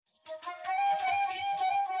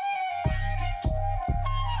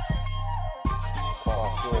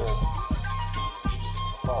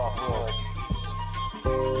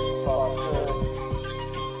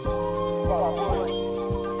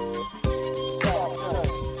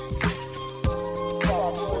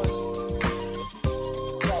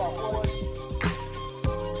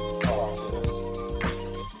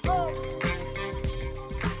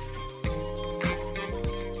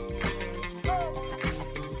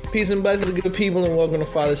Peace and blessings, good people, and welcome to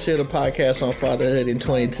Father Shit, a podcast on fatherhood in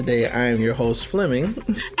 20. Today, I am your host, Fleming.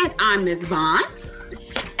 And I'm Ms. Vaughn.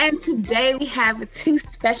 And today we have two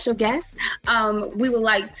special guests. We would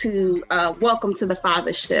like to welcome to the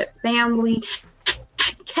Fathership family,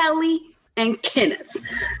 Kelly and Kenneth.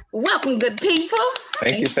 Welcome, good people.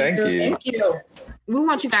 Thank you. Thank you. We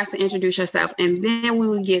want you guys to introduce yourself, and then we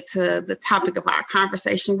will get to the topic of our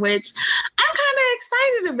conversation, which I'm kind of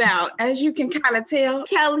excited about, as you can kind of tell.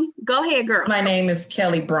 Kelly, go ahead, girl. My name is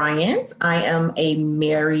Kelly Bryant. I am a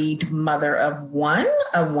married mother of a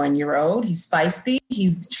 1-year-old. He's feisty.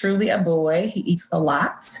 He's truly a boy. He eats a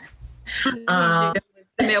lot. Yeah,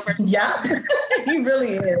 he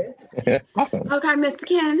really is. Awesome. Okay, Mr.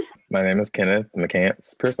 Ken. My name is Kenneth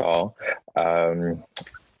McCants Pearsall.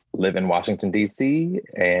 Live in Washington, D.C.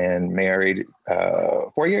 and married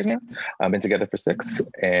 4 years now. I've been together for 6,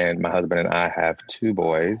 and my husband and I have 2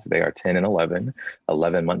 boys. They are 10 and 11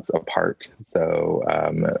 months apart. So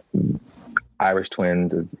Irish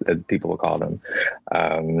twins, as people will call them.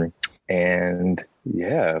 And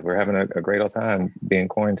yeah, we're having a great old time being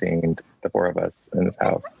quarantined, the 4 of us in this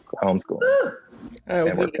house, homeschool.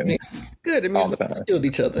 And working good. It means we killed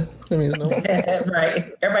each other. It means right.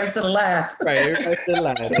 Everybody's still alive. Right. Everybody's still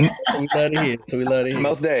alive. We love to hear.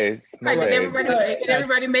 Most days. Right.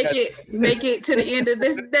 Everybody make it to the end of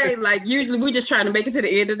this day. Like usually we're just trying to make it to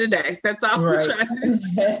the end of the day. That's all we're trying to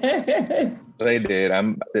do. They did.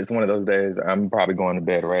 It's one of those days I'm probably going to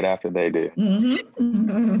bed right after they did.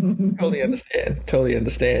 Mm-hmm. Totally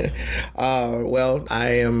understand. Well, I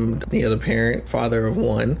am the other parent, father of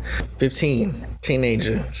 1, 15,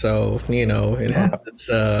 teenager. So, it has its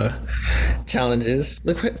challenges.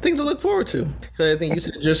 Things to look forward to. So I think you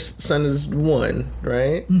said your son is 1,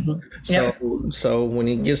 right? Mm-hmm. So when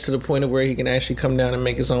he gets to the point of where he can actually come down and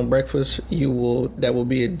make his own breakfast, that will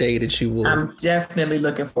be a day that you will. I'm definitely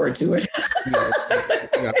looking forward to it.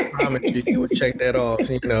 I promise you will check that off.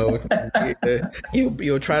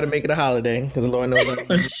 You'll try to make it a holiday because the Lord knows.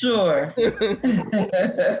 For sure.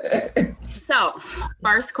 So,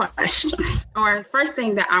 first question, or first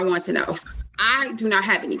thing that I want to know. I do not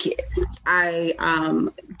have any kids. I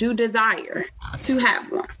do desire to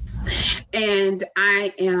have one. And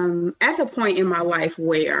I am at the point in my life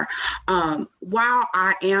where while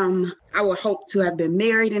I would hope to have been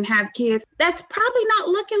married and have kids, that's probably not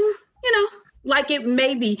looking, like it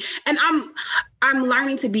may be. And I'm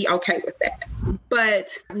learning to be okay with that. But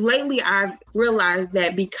lately I've realized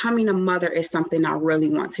that becoming a mother is something I really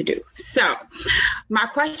want to do. So my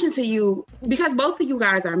question to you, because both of you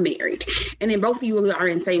guys are married and then both of you are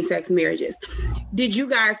in same-sex marriages, did you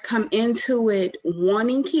guys come into it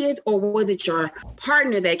wanting kids, or was it your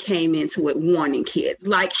partner that came into it wanting kids?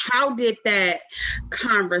 Like, how did that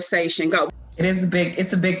conversation go? It's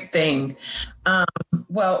a big thing.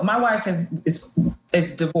 Well, my wife is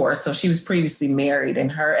divorced, so she was previously married,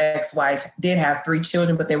 and her ex-wife did have 3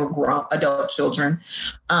 children, but they were grown adult children.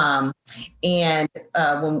 And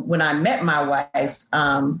when I met my wife,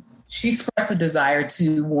 she expressed a desire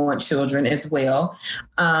to want children as well.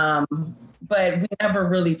 But we never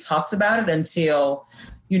really talked about it until,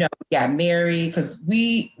 we got married, because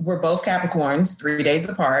we were both Capricorns, 3 days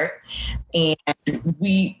apart, and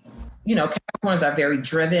we. Capricorns are very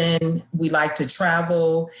driven. We like to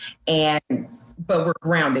travel, but we're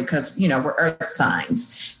grounded because, we're earth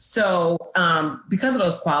signs. So because of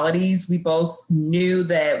those qualities, we both knew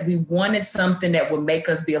that we wanted something that would make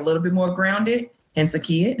us be a little bit more grounded, hence a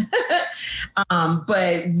kid.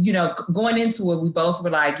 But, going into it, we both were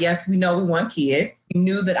like, yes, we know we want kids. We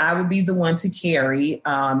knew that I would be the one to carry.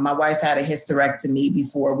 My wife had a hysterectomy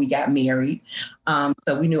before we got married.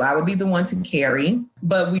 So we knew I would be the one to carry,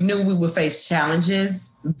 but we knew we would face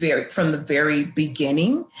challenges from the very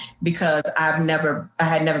beginning, because I had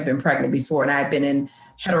never been pregnant before, and I had been in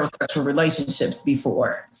heterosexual relationships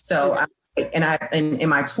before. So in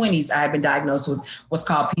my 20s, I had been diagnosed with what's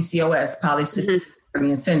called PCOS, polycystic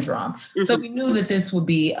ovarian syndrome. Mm-hmm. So we knew that this would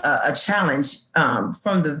be a challenge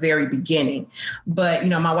from the very beginning. But,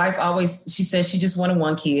 my wife she says she just wanted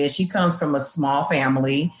 1 kid. She comes from a small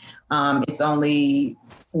family. It's only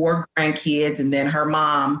 4 grandkids, and then her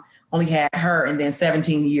mom only had her, and then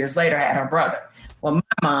 17 years later had her brother. Well,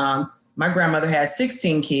 my grandmother had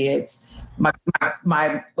 16 kids.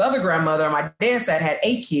 my other grandmother on my dad's side had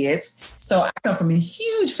 8 kids. So I come from a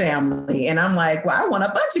huge family, and I'm like, well, I want a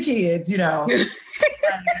bunch of kids, you know.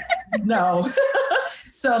 No.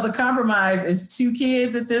 So the compromise is 2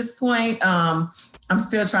 kids at this point. I'm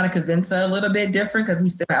still trying to convince her a little bit different because we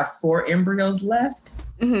still have 4 embryos left.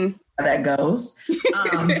 Mm-hmm. That goes.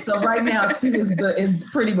 So right now 2 is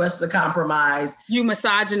pretty much the compromise. You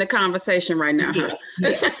massaging the conversation right now. Yeah.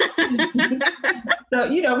 Yeah. So,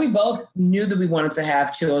 you know, we both knew that we wanted to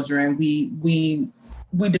have children. We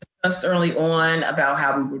discussed early on about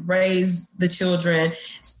how we would raise the children,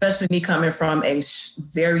 especially me coming from a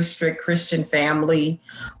very strict Christian family.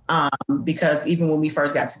 Because even when we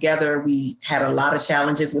first got together, we had a lot of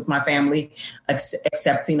challenges with my family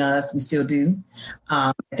accepting us. We still do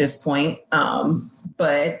at this point.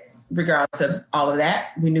 But regardless of all of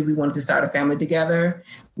that, we knew we wanted to start a family together.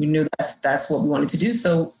 We knew that's what we wanted to do.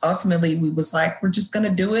 So ultimately, we was like, we're just going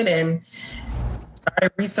to do it, and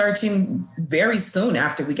started researching very soon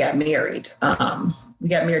after we got married. We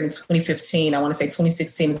got married in 2015. I want to say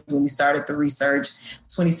 2016 is when we started the research.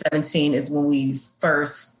 2017 is when we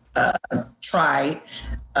first tried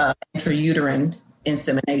intrauterine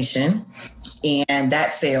insemination, and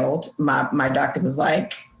that failed. My doctor was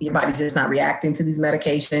like, your body's just not reacting to these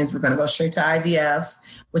medications. We're going to go straight to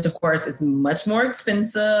IVF, which of course is much more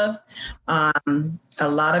expensive. A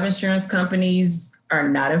lot of insurance companies are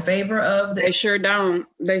not in favor of They sure don't.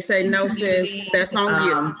 They say, no, sis, that's on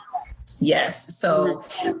you. Yes. So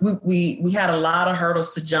we had a lot of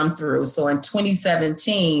hurdles to jump through. So in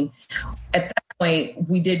 2017, at that point,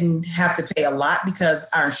 we didn't have to pay a lot because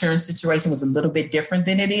our insurance situation was a little bit different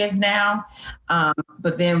than it is now.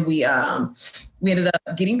 But then we ended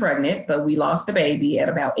up getting pregnant, but we lost the baby at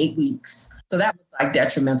about 8 weeks. So that was like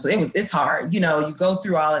detrimental. It's hard. You know, you go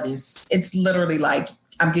through all of this. It's literally like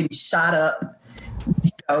I'm getting shot up.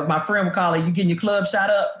 You know, my friend would call it, you getting your club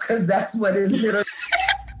shot up, because that's what it literally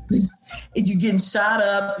you're getting shot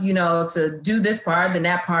up, you know, to do this part, then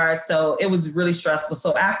that part. So it was really stressful.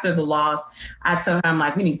 So after the loss, I told her, I'm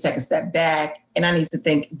like, we need to take a step back, and I need to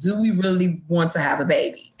think, do we really want to have a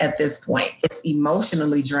baby at this point? It's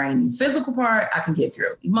emotionally draining. Physical part, I can get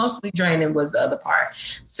through. Emotionally draining was the other part.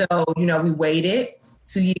 So, you know, we waited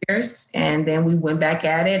 2 years, and then we went back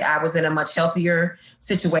at it. I was in a much healthier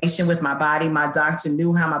situation with my body. My doctor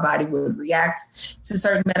knew how my body would react to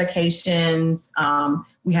certain medications.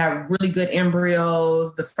 We had really good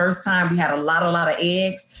embryos. The first time we had a lot of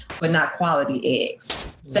eggs, but not quality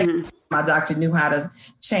eggs. Second, my doctor knew how to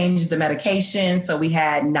change the medication. So we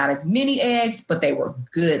had not as many eggs, but they were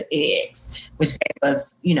good eggs, which gave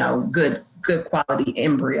us, you know, good quality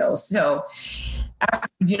embryos. So, after,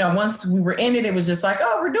 you know, once we were in it, it was just like,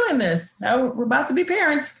 oh, we're doing this. Now we're about to be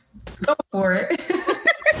parents. Let's go for it.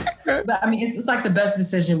 But I mean, it's like the best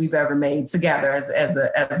decision we've ever made together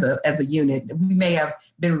as a unit. We may have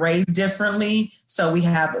been raised differently, so we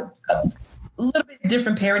have a little bit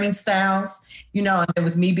different parenting styles, you know. And then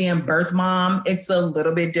with me being birth mom, it's a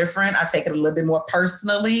little bit different. I take it a little bit more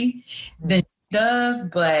personally than she does,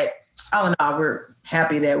 but all in all, we're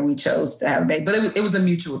happy that we chose to have a baby. But it was a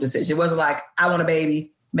mutual decision. It wasn't like, I want a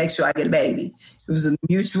baby, make sure I get a baby. It was a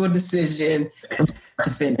mutual decision from start to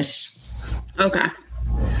finish. Okay.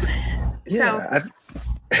 Yeah,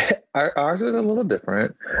 ours was a little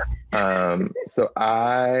different. So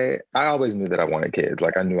I always knew that I wanted kids.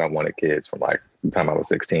 Like, I knew I wanted kids from like the time I was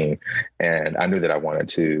 16, and I knew that I wanted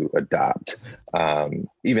to adopt,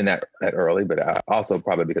 even that early, but also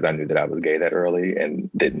probably because I knew that I was gay that early and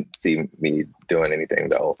didn't see me doing anything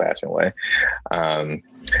the old fashioned way. And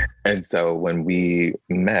so when my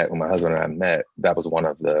husband and I met, that was one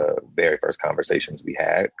of the very first conversations we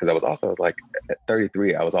had. Cause I was like, at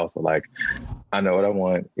 33, I was also like, I know what I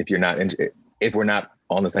want. If we're not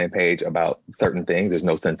on the same page about certain things, there's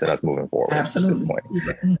no sense in us moving forward. Absolutely. At this point.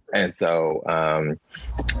 And so I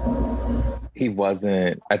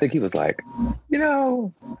think he was like, you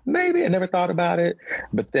know, maybe I never thought about it.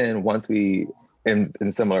 But then once and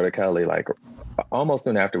similar to Kelly, like almost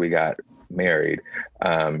soon after we got married,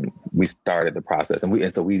 we started the process,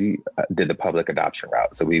 and so we did the public adoption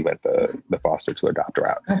route. So we went the foster to adopt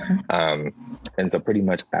route. Okay. And so pretty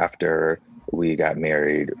much after we got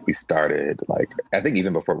married, we started, like, I think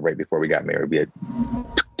even right before we got married, we had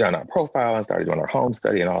done our profile and started doing our home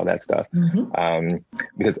study and all that stuff. Mm-hmm.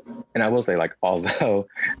 Because, and I will say, like, although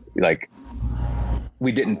like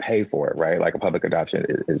we didn't pay for it, right? Like, a public adoption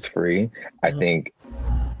is free. Mm-hmm. I think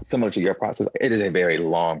similar to your process, it is a very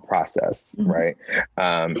long process, mm-hmm. right?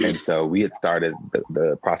 And so we had started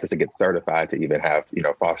the process to get certified to even have, you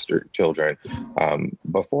know, foster children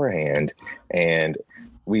beforehand. And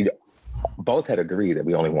both had agreed that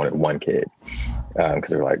we only wanted one kid because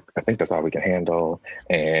they were like, I think that's all we can handle,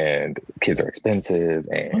 and kids are expensive,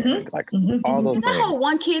 and like all those things. That whole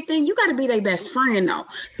one kid thing, you got to be their best friend though,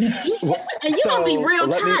 and you gonna be real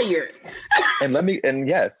tired. And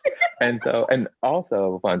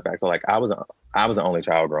also fun fact. So like I was the only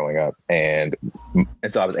child growing up, and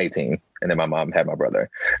so I was 18, and then my mom had my brother.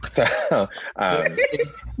 So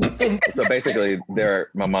so basically,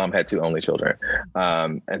 my mom had 2 only children,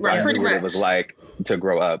 and so I knew what it was like to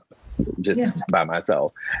grow up just by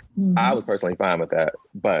myself. I was personally fine with that,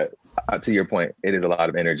 but to your point, it is a lot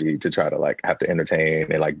of energy to try to like have to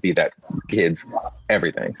entertain and like be that kid's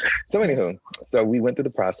everything. So anywho, so we went through the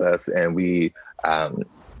process, and we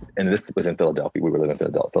and this was in Philadelphia. We were living in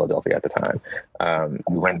Philadelphia at the time.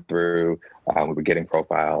 We went through, we were getting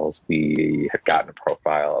profiles. We had gotten a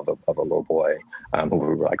profile of a little boy who we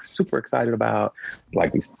were like super excited about.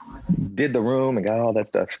 Like we did the room and got all that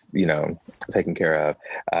stuff, taken care of.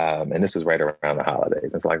 And this was right around the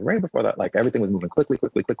holidays. And so like right before that, like everything was moving quickly.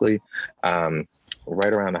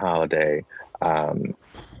 Right around the holiday,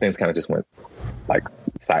 things kind of just went like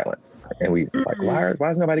silent. And we like, why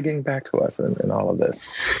is nobody getting back to us and all of this?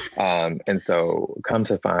 And so come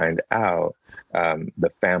to find out,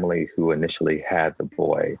 the family who initially had the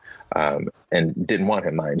boy and didn't want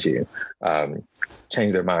him, mind you,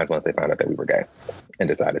 changed their minds once they found out that we were gay and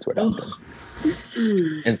decided to adopt him.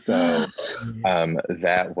 And so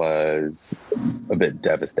that was a bit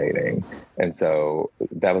devastating. And so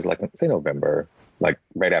that was like, say November, like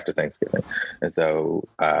right after Thanksgiving. And so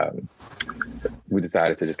we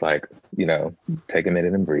decided to just like, take a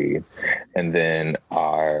minute and breathe. And then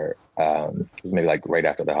it was maybe like right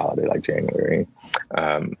after the holiday, like January,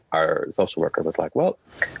 our social worker was like, well,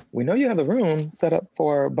 we know you have the room set up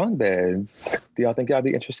for bunk beds. Do y'all think y'all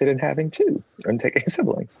be interested in having 2 and taking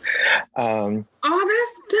siblings? Oh,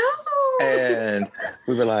 that's dope. And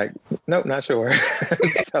we were like, nope, not sure.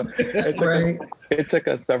 So it took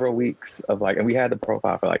us several weeks of like, and we had the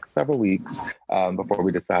profile for like several weeks before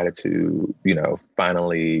we decided to,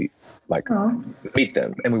 finally like meet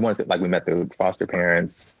them. And we wanted to, like, we met the foster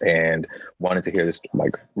parents and wanted to hear this,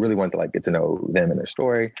 like really wanted to like get to know them and their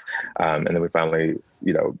story. And then we finally,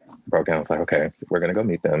 broke down. It's like, okay, we're going to go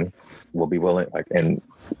meet them. We'll be willing, like, and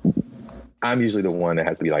I'm usually the one that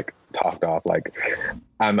has to be like talked off. Like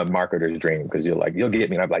I'm a marketer's dream because you'll get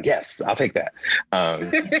me and I'm like, yes, I'll take that.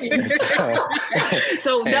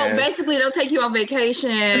 So don't take you on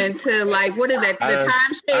vacation to like, what is that? The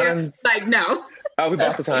timeshare? Like, no. We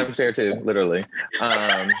bought the timeshare too, literally.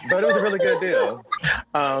 But it was a really good deal.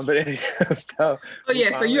 So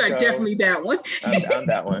you are definitely that one. I'm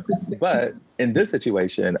that one. But in this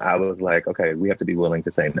situation, I was like, okay, we have to be willing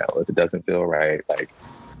to say no. If it doesn't feel right, like,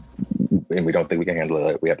 and we don't think we can handle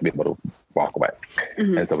it, we have to be able to walk away.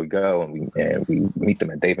 And so we go and we meet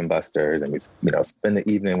them at Dave & Buster's, and we spend the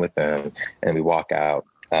evening with them, and we walk out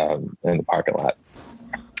in the parking lot.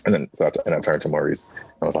 And then I turned to Maurice.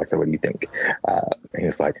 I was like, so what do you think? And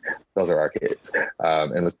he's like, those are our kids.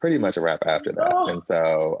 And it was pretty much a wrap after that. Oh. And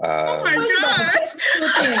so... oh my gosh!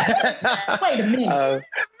 Wait a minute.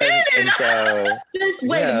 And so... Just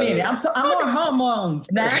wait a minute. I'm on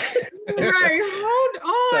hormones now. Right, hold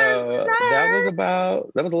on. So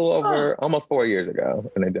that was a little over almost 4 years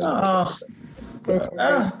ago. And they did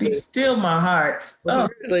be still my heart.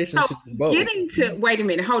 Congratulations to you both. Wait a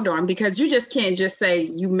minute, hold on, because you just can't just say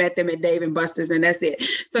you met them at Dave & Buster's and that's it.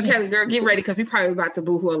 So Kelly, girl, get ready because we probably about to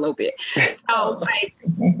boohoo a little bit. So like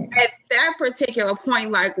at that particular point,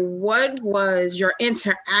 like what was your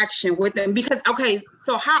interaction with them? Because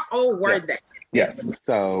so how old were they? Yes.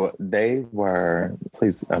 So they were,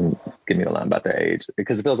 please give me a line about their age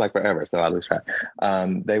because it feels like forever. So I lose track.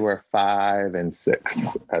 They were 5 and 6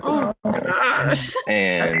 at the time. Oh my gosh.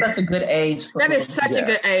 And that's such a good age. That is such a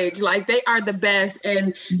good age. Like they are the best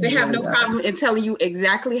and they have no problem in telling you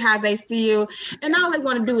exactly how they feel. And all they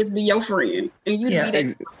want to do is be your friend. And you need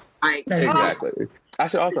it. Like, exactly. I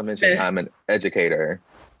should also mention I'm an educator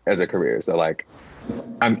as a career. So like,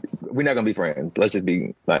 we're not gonna be friends. Let's just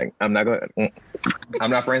be like, I'm not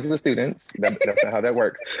friends with students. That's not how that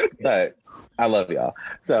works. But I love y'all.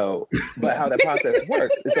 So, but how that process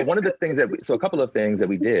works is so one of the things a couple of things that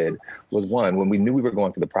we did was one, when we knew we were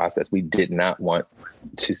going through the process, we did not want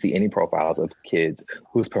to see any profiles of kids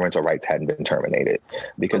whose parental rights hadn't been terminated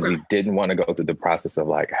because we didn't want to go through the process of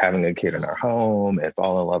like having a kid in our home and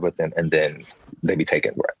fall in love with them and then they be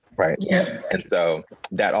taken, right? Yeah. And so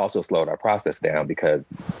that also slowed our process down because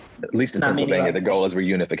at least in Pennsylvania, the goal is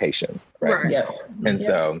reunification, right? Yep. And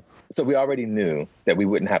so we already knew that we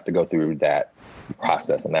wouldn't have to go through that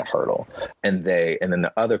process and that hurdle. And then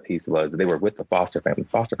the other piece was they were with the foster family. The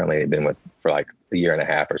foster family had been with for like a year and a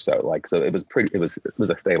half or so. Like, so it was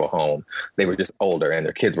a stable home. They were just older and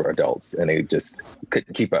their kids were adults and they just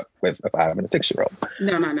couldn't keep up with a 5 and a 6-year-old.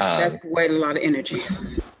 No. That's way a lot of energy.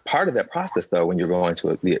 Part of that process, though, when you're going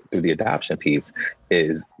through the adoption piece,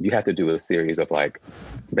 is you have to do a series of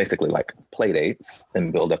basically play dates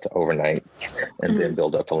and build up to overnights and then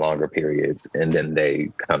build up to longer periods. And then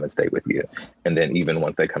they come and stay with you. And then even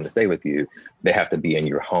once they come to stay with you, they have to be in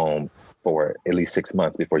your home for at least 6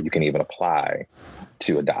 months before you can even apply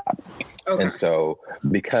to adopt. Okay. And so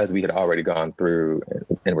because we had already gone through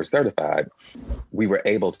and were certified, we were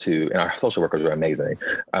able to, and our social workers were amazing,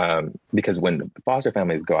 because when foster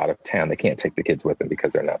families go out of town, they can't take the kids with them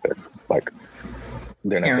because they're not their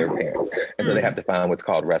parents. And so they have to find what's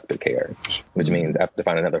called respite care, which means they have to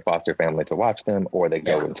find another foster family to watch them, or they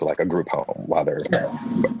go into a group home while they're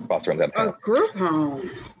foster families. A group home.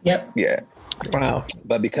 Yep. Yeah. Wow.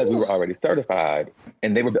 But because we were already certified,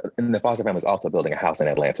 and the foster family was also building a house in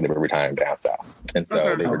Atlanta, they were retiring down south. And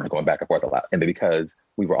so they were going back and forth a lot. And because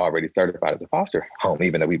we were already certified as a foster home,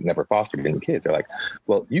 even though we've never fostered any kids, they're like,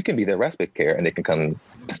 well, you can be their respite care and they can come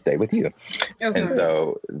stay with you. Okay. And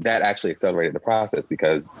so that actually accelerated the process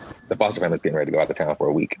because the foster family was getting ready to go out of town for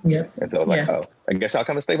a week. Yep. And so it was like, oh, I guess y'all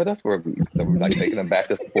come and stay with us for a week. So we're taking them back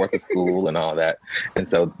to support the school and all that. And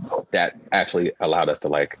so that actually allowed us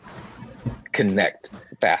to connect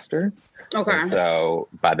faster. Okay. And so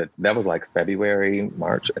that was February,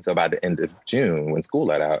 March. And so by the end of June, when school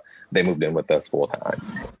let out, they moved in with us full time.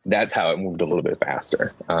 That's how it moved a little bit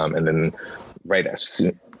faster. And then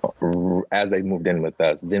as they moved in with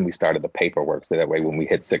us, then we started the paperwork. So that way, when we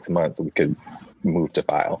hit 6 months, we could move to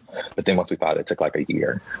file. But then once we filed, it took a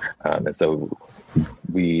year. And so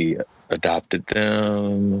we adopted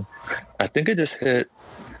them. I think it just hit,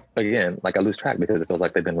 again, I lose track because it feels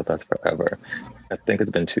like they've been with us forever. I think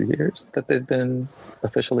it's been 2 years that they've been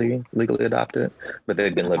officially legally adopted, but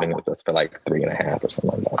they've been living with us for 3.5 or something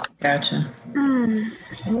like that. Gotcha.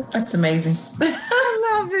 That's amazing. I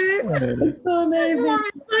love it. It's so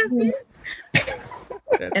amazing.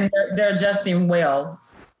 And they're adjusting well.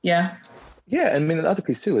 Yeah. Yeah. And the other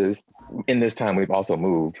piece too is in this time, we've also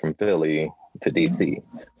moved from Philly to DC.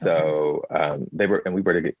 So they were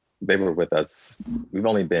with us. We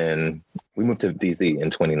moved to DC in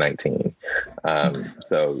 2019.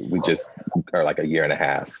 So we just are a year and a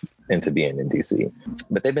half into being in DC.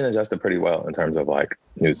 But they've been adjusted pretty well in terms of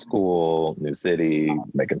new school, new city,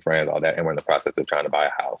 making friends, all that. And we're in the process of trying to buy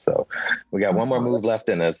a house. So we got one more move left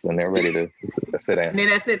in us and they're ready to sit down. And then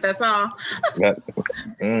that's it, that's all. Yep.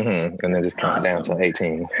 And then just count down to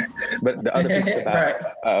 18. But the other piece about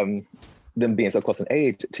them being so close in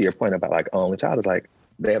age, to your point about only child, is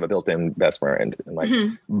they have a built-in best friend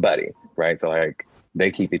and buddy, right? So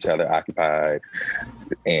they keep each other occupied,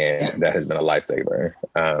 and that has been a lifesaver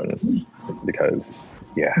because,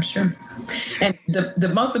 yeah. I'm sure. And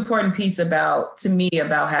the most important piece about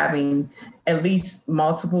having at least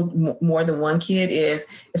more than one kid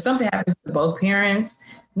is if something happens to both parents,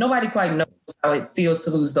 nobody quite knows how it feels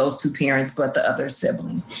to lose those two parents, but the other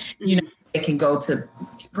sibling. They can go to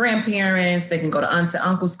grandparents, they can go to aunts and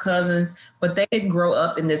uncles, cousins, but they didn't grow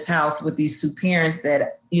up in this house with these two parents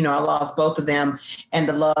that, I lost both of them, and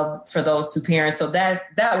the love for those two parents. So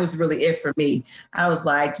that was really it for me. I was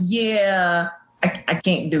like, I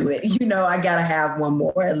can't do it. I got to have one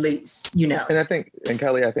more at least, And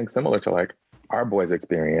Kelly, I think similar to our boys'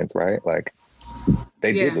 experience, right?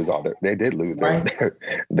 They did lose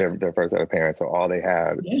their first set of parents. So all they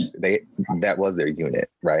had, that was their unit,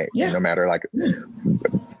 right? Yeah. And no matter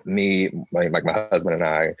me, my husband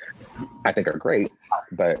and I think are great,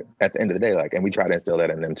 but at the end of the day, and we try to instill that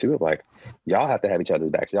in them too, of y'all have to have each other's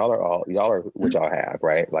backs. Y'all are what y'all have,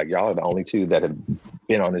 right? Y'all are the only two that have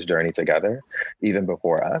been on this journey together, even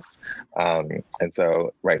before us. And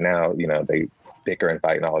so right now, they bicker and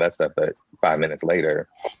fight and all that stuff, but 5 minutes later,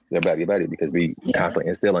 they're buddy because we constantly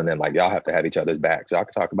instill in them, y'all have to have each other's backs. Y'all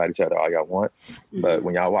can talk about each other all y'all want, but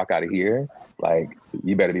when y'all walk out of here,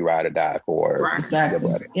 you better be ride or die for your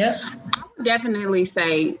buddy. Yep. I would definitely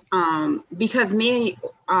say, because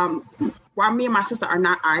while me and my sister are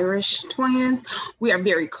not Irish twins, we are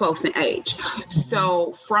very close in age.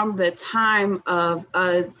 So from the time of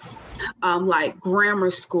us,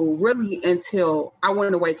 grammar school, really until I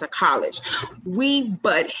went away to college, we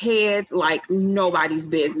butt heads like nobody's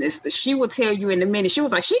business. She will tell you in a minute, she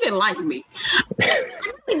was like, she didn't like me.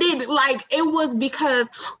 did. Like, it was because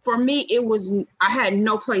for me, I had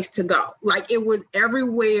no place to go. Like, it was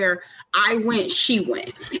everywhere I went, she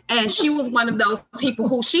went. And she was one of those people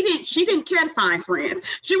who she didn't care to find friends.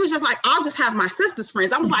 She was just like, I'll just have my sister's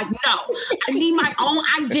friends. I was like, no, I need my own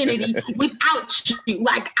identity without you.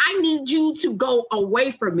 Like, I need you to go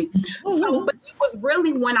away from me. So, but it was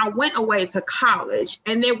really when I went away to college,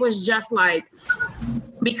 and it was just like,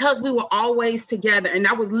 because we were always together, and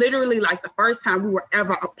that was literally like the first time we were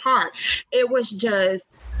ever apart, it was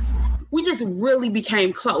just, we just really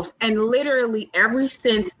became close. And literally ever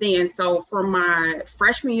since then, so from my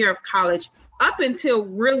freshman year of college up until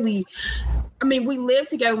really, I mean, we lived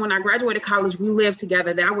together. When I graduated college, we lived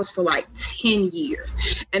together. That was for like 10 years.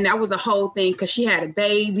 And that was a whole thing because she had a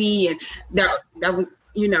baby, and that was,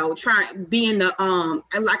 you know, being the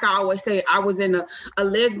and like I always say, I was in a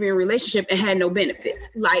lesbian relationship and had no benefits.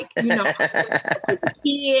 Like, you know, with the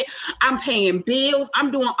kid, I'm paying bills,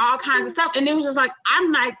 I'm doing all kinds of stuff. And it was just like,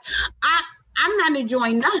 I'm not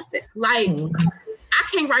enjoying nothing. Like, I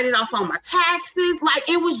can't write it off on my taxes. Like,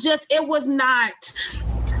 it was the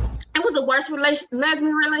worst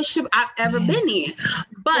lesbian relationship I've ever been in.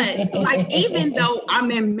 But like, even though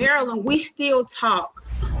I'm in Maryland, we still talk.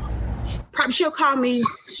 Probably she'll call me,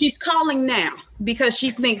 she's calling now because she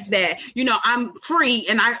thinks that, you know, I'm free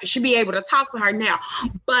and I should be able to talk to her now.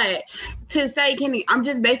 But to say, Kenny, I'm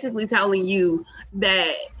just basically telling you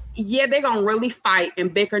that, yeah, they're going to really fight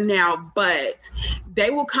and bicker now, but they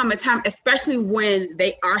will come a time, especially when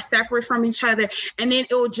they are separate from each other, and then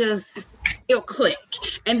it'll click.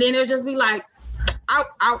 And then it'll just be like,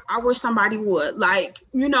 I wish somebody would. Like,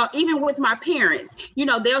 you know, even with my parents, you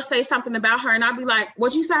know, they'll say something about her and I'll be like,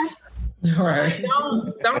 what'd you say? Right.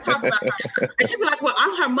 Don't talk about her. And she'll be like, well,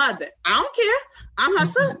 I'm her mother. I don't care. I'm her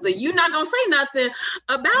sister. You're not going to say nothing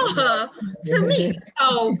about her to me.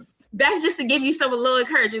 So that's just to give you a little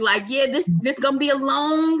encouragement. Like, yeah, this going to be a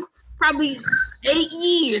long, probably 8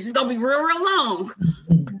 years. It's going to be real, real long.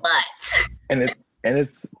 But. And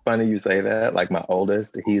it's funny you say that. Like, my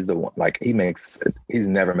oldest, he's the one, like, he's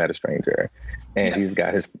never met a stranger. And he's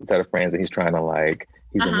got his set of friends, and he's trying to, like,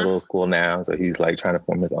 he's in middle school now, so he's like trying to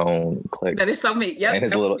form his own clique. That is so me. Yep. And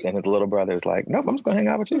his little brother is like, nope, I'm just gonna hang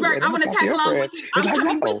out with you. Right, I'm gonna tag along with you. I'm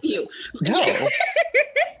coming with you. No.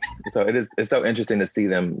 So it's so interesting to see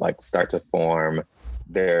them like start to form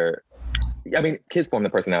their. I mean, kids form the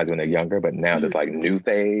personality when they're younger, but now this like new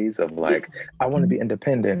phase of like, I want to be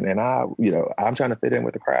independent, and I'm trying to fit in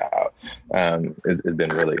with the crowd. It's been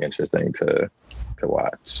really interesting to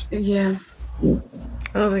watch. Yeah.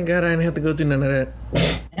 Oh, thank God I didn't have to go through none of that.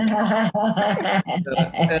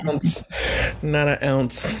 Not an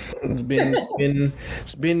ounce. It's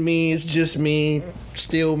been me. It's just me.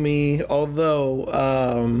 Still me. Although,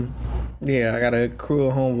 I got a crew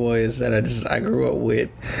of homeboys that I grew up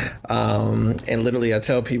with, and literally I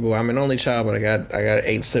tell people I'm an only child, but I got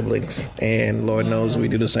 8 siblings, and Lord knows we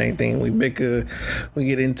do the same thing. We bicker, we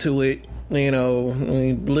get into it. You know,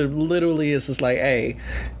 literally it's just like, hey,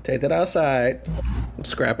 take that outside,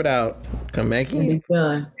 scrap it out, come back in,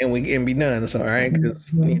 and we can be done. It's all right,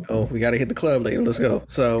 because, you know, we got to hit the club later. Let's go.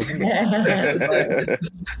 So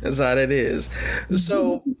that's how it is.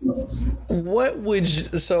 So what would you,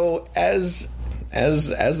 so as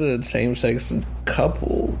a same-sex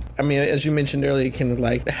couple, I mean, as you mentioned earlier, kind of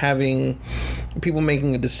like having people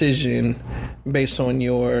making a decision based on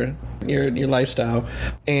your lifestyle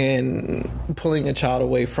and pulling a child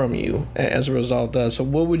away from you as a result of. So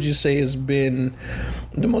what would you say has been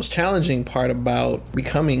the most challenging part about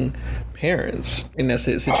becoming parents in that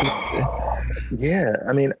situation? Yeah,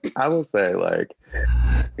 I mean, I will say, like,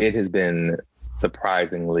 it has been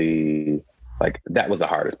surprisingly, like, that was the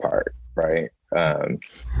hardest part, right? I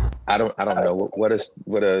don't know what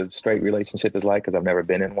a straight relationship is like, because I've never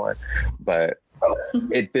been in one, but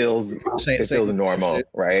it feels normal,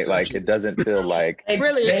 right? Like, it doesn't feel like it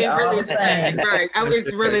really is the same, right?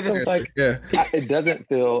 It's really the same. Like, it doesn't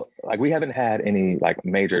feel like we haven't had any like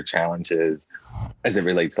major challenges as it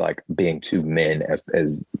relates to like being two men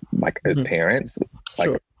as parents. Like,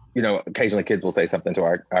 sure. You know, occasionally kids will say something to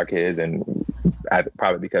our kids, and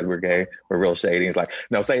probably because we're gay, we're real shady. It's like,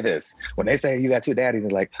 no, say this. When they say you got 2 daddies,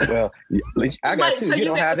 it's like, well, I got 2. So you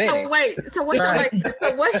don't have any. So what? I was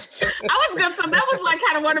that was like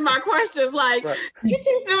kind of one of my questions. Like, you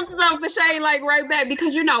teach them the shade like right back,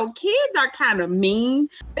 because you know kids are kind of mean.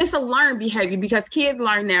 It's a learned behavior because kids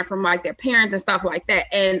learn that from like their parents and stuff like that,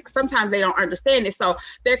 and sometimes they don't understand it, so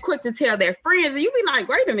they're quick to tell their friends, and you be like,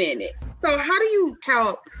 wait a minute. So how do you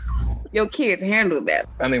help your kids handle that?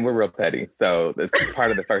 I mean, we're real petty, so that's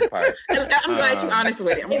part of the first part. I'm glad you're honest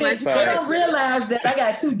with it. They don't realize that I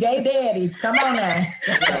got 2 gay daddies. Come on now.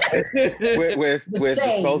 with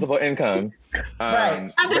disposable income.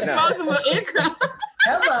 Right. Disposable income.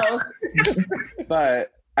 Hello.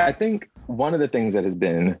 But I think one of the things that has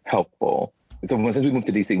been helpful, so since we moved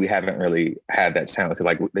to DC, we haven't really had that challenge.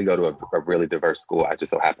 Like, they go to a really diverse school. I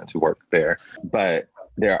just so happen to work there. But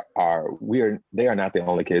they are not the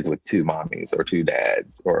only kids with 2 mommies or 2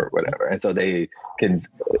 dads or whatever. And so they can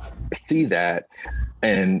see that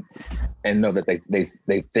and know that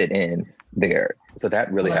they fit in there. So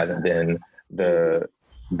that really hasn't been the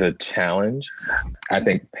challenge. I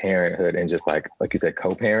think parenthood and just like you said,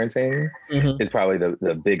 co-parenting is probably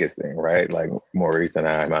the biggest thing, right? Like Maurice and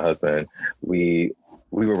I, my husband, we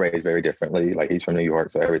were raised very differently. Like, he's from New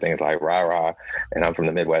York, so everything is like rah rah, and I'm from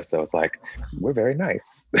the Midwest, so it's like we're very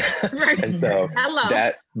nice. And so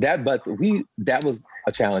that was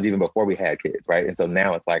a challenge even before we had kids, right? And so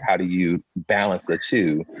now it's like, how do you balance the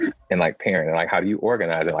two and like parent, and like how do you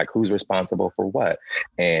organize it? Like, who's responsible for what?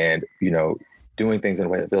 And doing things in a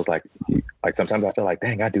way that feels like sometimes I feel like,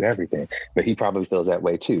 dang, I do everything, but he probably feels that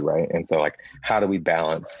way too, right? And so like, how do we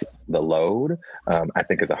balance the load? I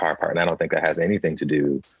think is a hard part, and I don't think that has anything to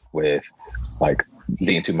do with like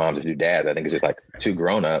being 2 moms or 2 dads. I think it's just like 2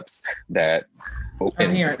 grown-ups that,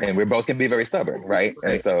 and we both can be very stubborn, right?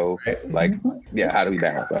 And so like, yeah, how do we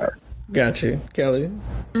balance that? Got you, Kelly.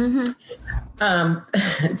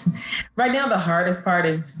 Right now, the hardest part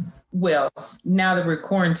is, now that we're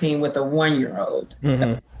quarantined with a 1-year-old,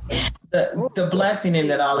 the blessing in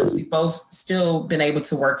it all is we both still been able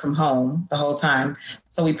to work from home the whole time.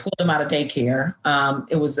 So we pulled him out of daycare.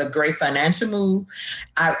 It was a great financial move.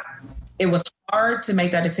 It was hard to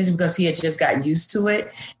make that decision because he had just gotten used to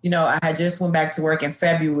it. I had just went back to work in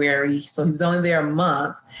February, so he was only there a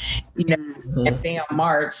month. And bam,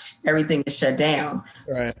 March, everything is shut down.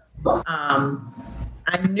 Right. So,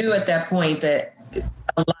 I knew at that point that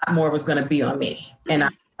a lot more was going to be on me, and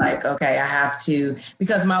I'm like, okay, I have to,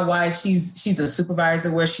 because my wife, she's a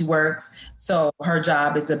supervisor where she works, so her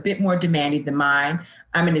job is a bit more demanding than mine.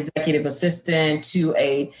 I'm an executive assistant to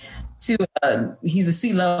he's a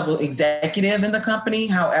C-level executive in the company.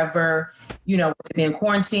 However, being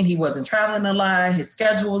quarantined, he wasn't traveling a lot. His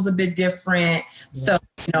schedule was a bit different. So,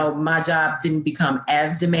 my job didn't become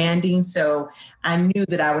as demanding. So I knew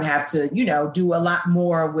that I would have to, do a lot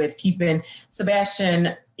more with keeping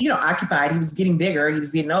Sebastian, occupied. He was getting bigger. He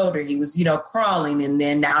was getting older. He was, crawling, and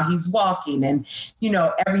then now he's walking and,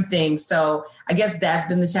 everything. So I guess that's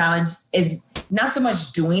been the challenge, is not so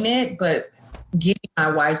much doing it, but getting my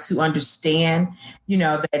wife to understand,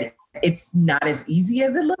 that it's not as easy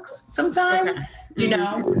as it looks sometimes,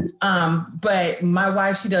 but my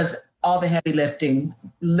wife, she does all the heavy lifting,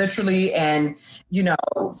 literally and,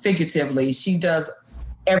 figuratively. She does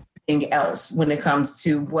everything else when it comes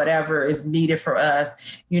to whatever is needed for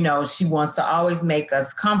us. She wants to always make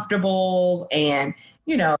us comfortable and,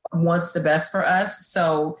 wants the best for us.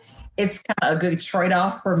 So it's kind of a good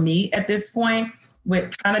trade-off for me at this point.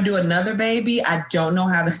 With trying to do another baby, I don't know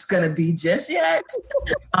how that's going to be just yet.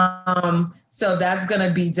 So that's going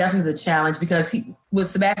to be definitely the challenge, because with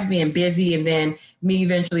Sebastian being busy and then me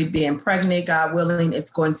eventually being pregnant, God willing,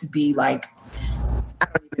 it's going to be like, I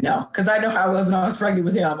don't even know. Because I know how I was when I was pregnant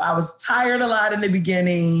with him. I was tired a lot in the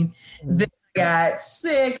beginning. Then I got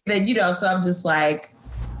sick. Then, so I'm just like,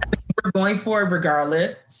 we're going for it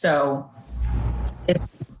regardless. So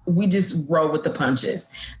we just roll with the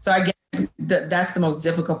punches. So I guess that's the most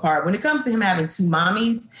difficult part. When it comes to him having 2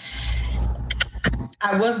 mommies,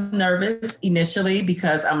 I was nervous initially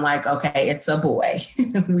because I'm like, okay, it's a boy.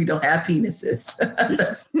 We don't have penises.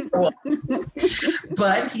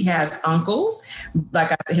 But he has uncles.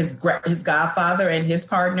 Like I said, his godfather and his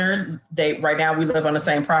partner, right now we live on the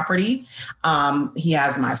same property. He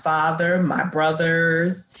has my father, my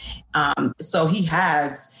brothers. So he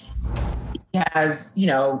has,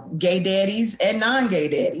 gay daddies and non-gay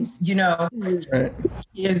daddies, Right.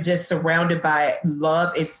 He is just surrounded by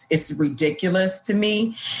love. It's ridiculous to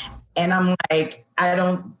me. And I'm like, I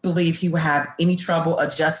don't believe he will have any trouble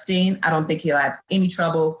adjusting. I don't think he'll have any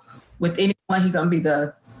trouble with anyone. He's going to be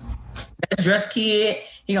the best dressed kid.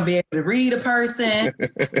 He's going to be able to read a person.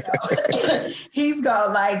 He's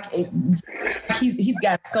got he's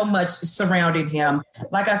got so much surrounding him.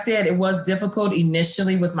 Like I said, it was difficult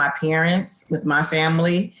initially with my parents, with my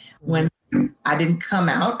family. When I didn't come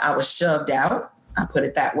out, I was shoved out. I put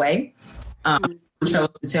it that way. I chose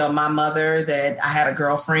to tell my mother that I had a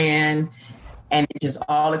girlfriend, and it just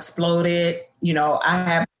all exploded. I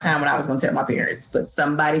had a time when I was going to tell my parents, but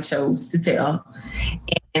somebody chose to tell.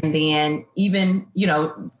 And then even,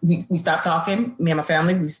 we stopped talking. Me and my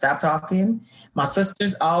family, we stopped talking. My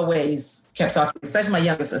sisters always kept talking, especially my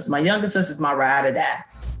younger sister. My younger sister is my ride or die.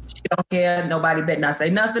 She don't care. Nobody better not say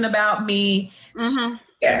nothing about me. Mm-hmm.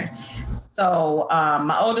 Yeah. So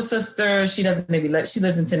my older sister, she lives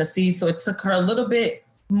in Tennessee. So it took her a little bit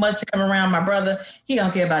much to come around. My brother, he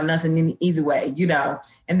don't care about nothing either way,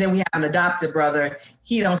 And then we have an adopted brother.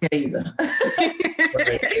 He don't care either.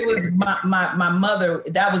 It was my mother.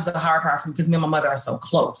 That was the hard part for me because me and my mother are so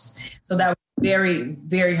close. So that was very,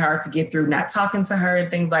 very hard to get through, not talking to her and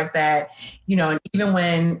things like that. And even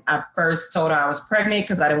when I first told her I was pregnant,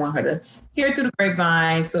 because I didn't want her to hear through the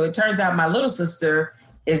grapevine. So it turns out my little sister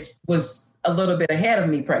was a little bit ahead of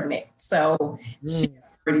me pregnant. So she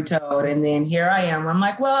already told. And then here I am. I'm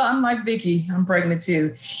like, I'm like Vicky. I'm pregnant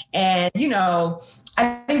too. And,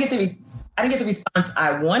 I didn't get the response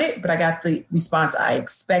I wanted, but I got the response I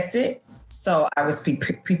expected. So I was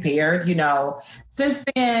prepared, Since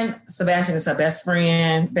then, Sebastian is her best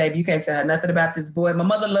friend. Babe, you can't tell her nothing about this boy. My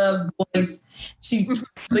mother loves boys. She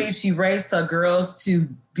believes she raised her girls to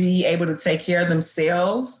be able to take care of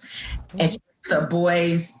themselves. And she raised her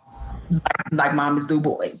boys like mamas do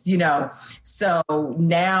boys, So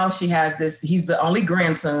now she has this, he's the only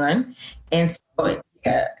grandson. And so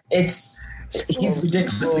he's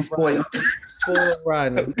ridiculously spoiled.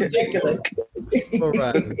 Ridiculous.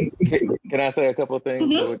 Can I say a couple of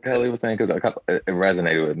things to what Kelly was saying? Because it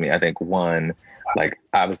resonated with me. I think one,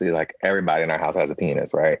 obviously, everybody in our house has a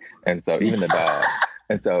penis, right? And so even the dog.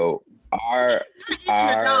 And so our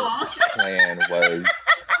plan was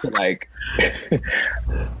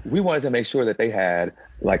we wanted to make sure that they had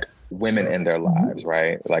women in their lives,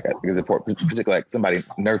 right? It's important, particularly somebody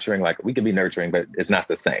nurturing, we can be nurturing, but it's not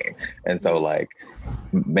the same. And so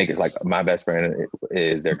make it my best friend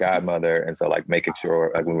is their godmother. And so making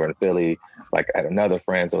sure when we were in Philly, I had another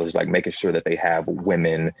friend. So it was just making sure that they have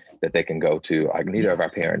women that they can go to. Neither of our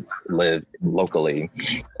parents live locally.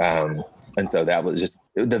 And so that was just,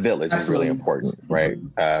 the village is really important, right?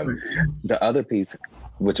 The other piece,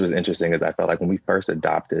 which was interesting, is I felt when we first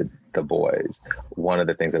adopted the boys, one of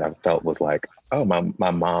the things that I felt was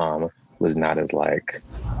my mom was not as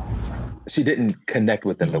she didn't connect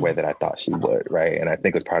with them the way that I thought she would, right? And I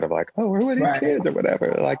think it was part of where were these kids or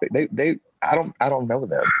whatever? I don't know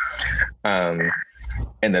them.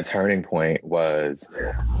 And the turning point was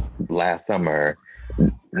last summer.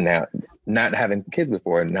 Now, not having kids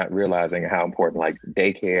before and not realizing how important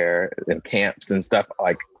daycare and camps and stuff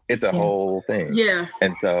it's a whole thing. Yeah.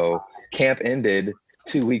 And so camp ended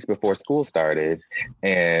 2 weeks before school started,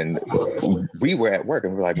 and we were at work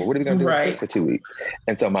and we were what are we going to do with kids for 2 weeks?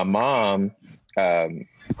 And so my mom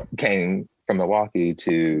came from Milwaukee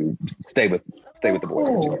to stay with the boys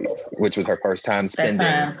for 2 weeks, which was her first time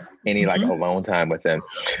spending any alone time with them.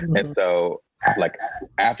 And so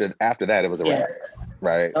after that, it was a wrap,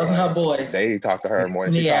 right? Those are her boys. They talked to her more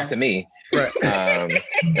than she talked to me. Right.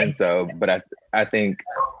 And so, but I think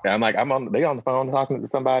I'm they on the phone talking to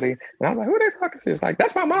somebody, and I was who are they talking to? It's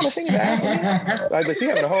that's my mama singing that. But she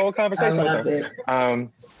having a whole conversation with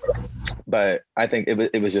them. But I think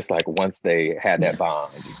it was just once they had that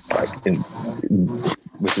bond,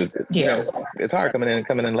 which was it's hard coming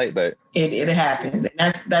in late, but it happens. And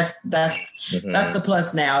that's the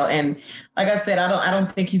plus now. And like I said, I don't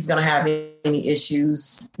think he's gonna have any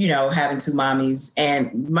issues, having two mommies.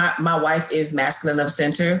 And my wife is masculine of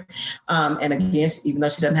center. And again, even though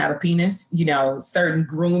she doesn't have a penis, certain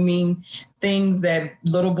grooming things that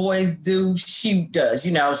little boys do, she does.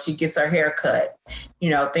 She gets her hair cut,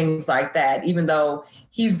 things like that. Even though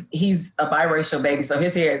he's a biracial baby, so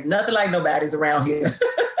his hair is nothing like nobody's around here.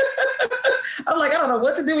 I'm I don't know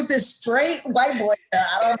what to do with this straight white boy.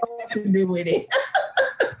 I don't know what to do with it.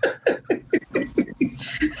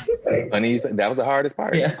 Funny, that was the hardest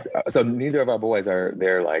part. Yeah. So neither of our boys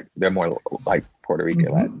they're more Puerto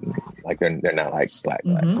Rican, Latin. They're not black.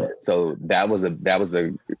 So that was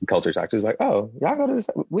the culture shock. She was oh, y'all go to this,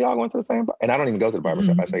 we all went to the same bar. And I don't even go to the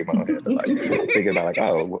barbershop. I shave my own head. But thinking about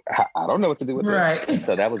oh, I don't know what to do with this.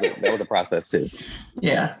 So that was a process too.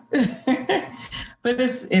 Yeah. But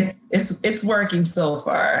it's working so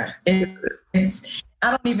far. It's I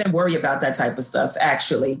don't even worry about that type of stuff,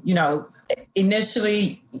 actually.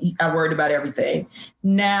 Initially, I worried about everything.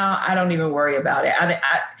 Now, I don't even worry about it. I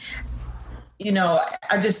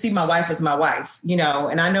just see my wife as my wife,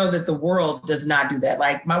 and I know that the world does not do that.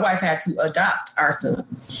 My wife had to adopt our son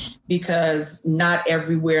because not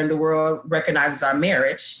everywhere in the world recognizes our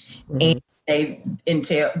marriage. Mm-hmm. And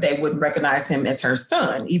they wouldn't recognize him as her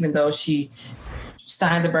son, even though she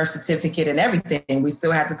signed the birth certificate and everything. We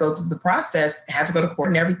still had to go through the process, had to go to court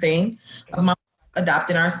and everything of my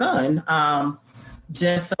adopting our son.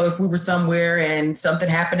 Just so if we were somewhere and something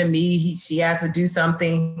happened to me, she had to do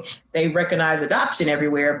something. They recognize adoption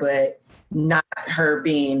everywhere, but not her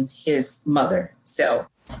being his mother. So,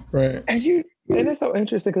 right. And it's so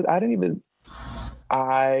interesting because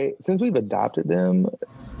since we've adopted them,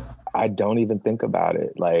 I don't even think about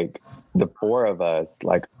it. Like the four of us,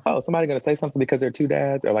 like, oh, somebody gonna say something because they're two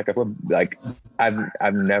dads, or like if we're like,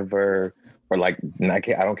 I've never. Or like, I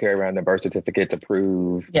don't carry around the birth certificate to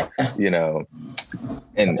prove, and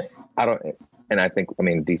I think,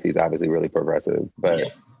 DC is obviously really progressive,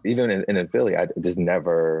 but even in Philly, I just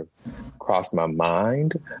never crossed my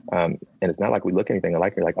mind. And it's not like we look anything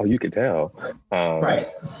alike. You're like, oh, you could tell.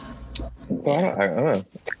 Right. So I don't know.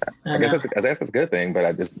 I guess that's a good thing, but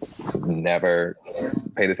I just never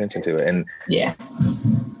paid attention to it. And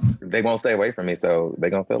they won't stay away from me, so they're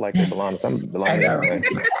gonna feel like they belong to me. I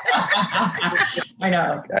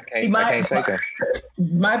know. I can't shake them.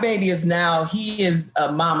 My baby is now, he is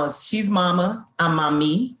a mama. She's mama, I'm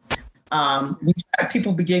mommy.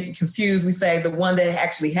 People get confused. We say the one that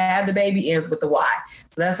actually had the baby ends with the Y. So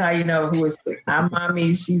that's how you know who is who. I'm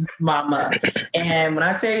mommy, she's mama. And when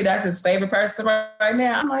I tell you that's his favorite person right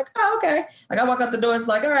now, I'm like, oh, okay. Like I walk out the door, it's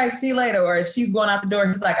like, all right, see you later. Or if she's going out the door,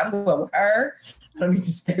 he's like, I'm going with her. I don't need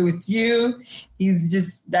to stay with you.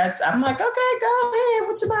 I'm like, okay, go ahead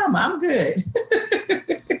with your mama. I'm good.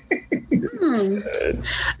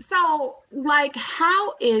 So, like,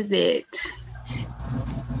 how is it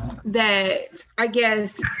that, I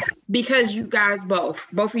guess, because you guys both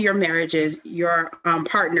of your marriages, your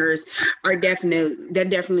partners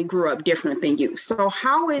definitely grew up different than you. So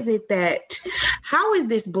how is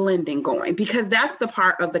this blending going? Because that's the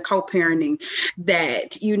part of the co-parenting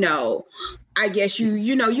that, I guess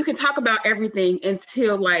you can talk about everything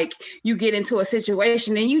until like you get into a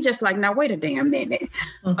situation and you just like, now wait a damn minute.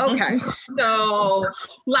 Okay. So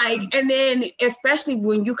like, and then especially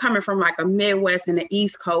when you coming from like a Midwest and the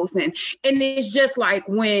East Coast and it's just like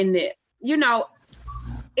when,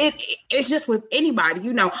 it's just with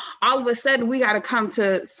anybody, all of a sudden we got to come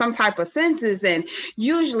to some type of senses. And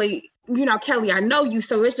usually, Kelly, I know you.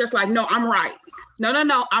 So it's just like, no, I'm right. No,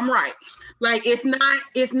 I'm right. Like,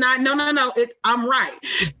 I'm right.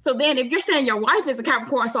 So then if you're saying your wife is a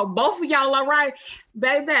Capricorn, so both of y'all are right,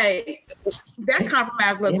 baby, that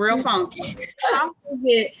compromise looks real funky. How is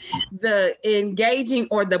it the engaging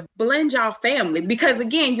or the blend y'all family? Because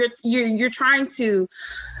again, you're trying to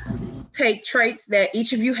take traits that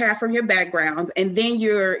each of you have from your backgrounds, and then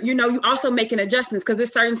you're also making adjustments because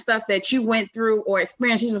there's certain stuff that you went through or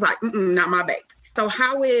experienced. She's just like, not my baby. So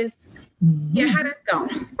how is how that's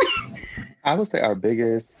going? I would say our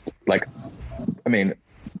biggest,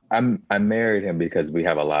 I married him because we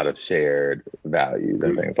have a lot of shared values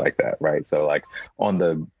and things like that, right? So like on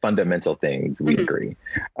the fundamental things, we agree.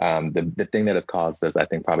 The thing that has caused us, I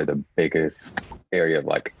think probably the biggest area of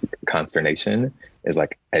like consternation is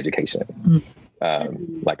like education.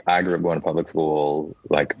 Like I grew up going to public school,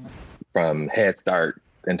 like from Head Start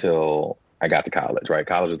until I got to college, right?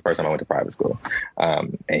 College was the first time I went to private school.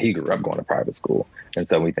 And he grew up going to private school. And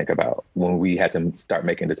so we think about when we had to start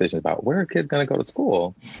making decisions about where are kids going to go to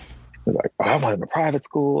school, it's like, oh, I want them to private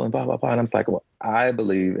school and blah, blah, blah. And I'm just like, well, I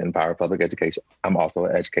believe in power of public education. I'm also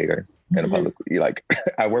an educator in a public,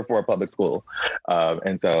 I work for a public school.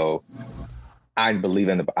 And so I believe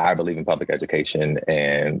in public education,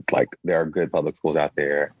 and like there are good public schools out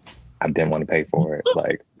there. I didn't want to pay for it.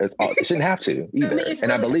 Like it shouldn't have to either.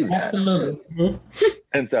 And I believe that. Absolutely.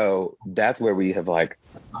 And so that's where we have like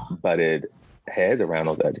butted heads around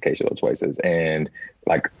those educational choices. And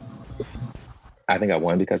like, I think I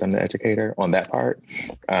won because I'm the educator on that part.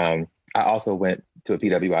 I also went to a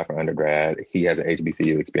PWI for undergrad. He has an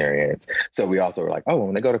HBCU experience. So we also were like, oh,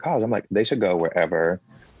 when they go to college, I'm like, they should go wherever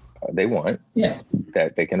they want,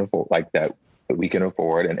 that they can afford, like that we can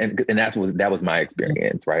afford. And that was my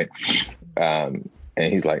experience, right? And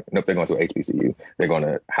he's like, nope, they're going to HBCU. They're going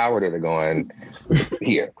to Howard, or they're going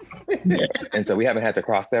here. And so we haven't had to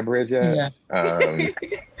cross that bridge yet.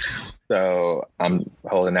 So I'm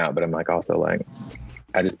holding out, but I'm like also like,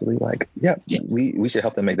 I just believe like, we should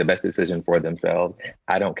help them make the best decision for themselves.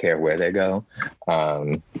 I don't care where they go.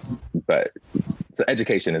 But so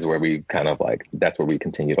education is where we kind of like, that's where we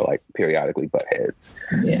continue to like periodically butt heads.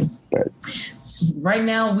 Yeah. But right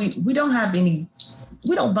now we don't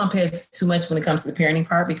bump heads too much when it comes to the parenting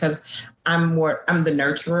part, because I'm the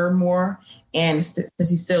nurturer more. And since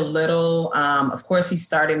he's still little, of course he's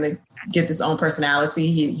starting to get his own personality.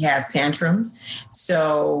 He has tantrums.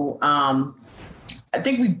 So, I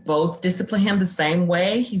think we both discipline him the same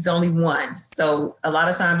way. He's only one. So a lot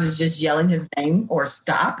of times it's just yelling his name or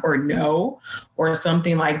stop or no or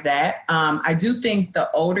something like that. I do think the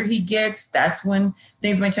older he gets, that's when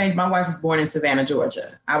things may change. My wife was born in Savannah,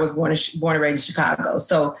 Georgia. I was born and raised in Chicago.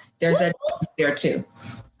 So there's that there too.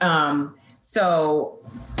 So,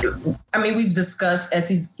 I mean, we've discussed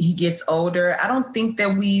as he gets older. I don't think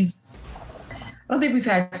we've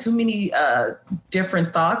had too many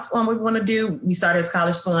different thoughts on what we want to do. We started his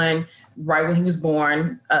college fund right when he was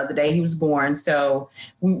born, the day he was born. So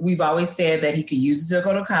we've always said that he could use it to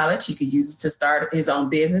go to college. He could use it to start his own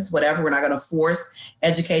business, whatever. We're not going to force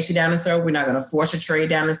education down his throat. We're not going to force a trade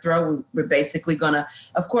down his throat. We're basically going to,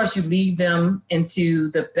 of course, you lead them into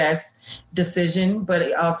the best decision, but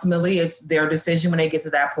ultimately it's their decision when they get to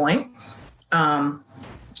that point.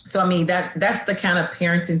 So, I mean, that's the kind of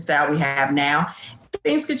parenting style we have now.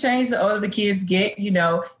 Things could change the older the kids get. You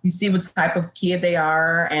know, you see what type of kid they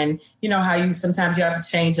are and, you know, how sometimes you have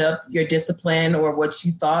to change up your discipline or what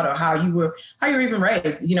you thought or how you were even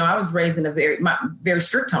raised. You know, I was raised in a very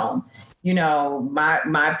strict home. You know,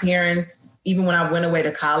 my parents, even when I went away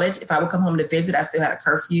to college, if I would come home to visit, I still had a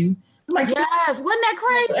curfew. I'm like, yes, wasn't that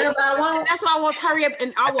crazy? That's why I want to hurry up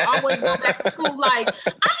and I will always go back to school like,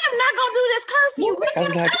 I am not going to do this curfew.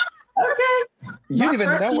 Okay. You didn't even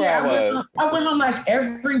know where I was. I went home like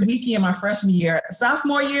every weekend my freshman year.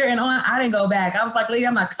 Sophomore year and on, I didn't go back. I was like, Leah,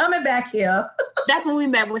 I'm not coming back here. That's when we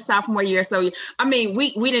met with sophomore year. So, I mean,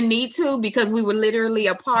 we didn't need to because we were literally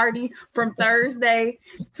a party from Thursday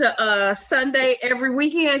to Sunday every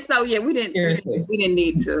weekend. So, yeah, we didn't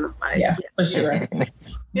need to. Like, yeah, for sure.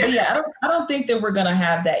 But yeah, I don't think that we're going to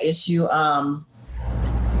have that issue.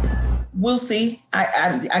 We'll see.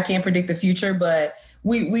 I can't predict the future, but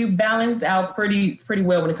we balance out pretty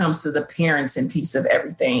well when it comes to the parenting piece of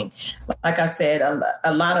everything. Like I said,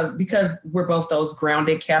 a lot of, because we're both those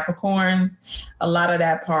grounded Capricorns, a lot of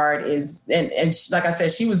that part is, and like I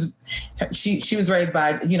said, she was raised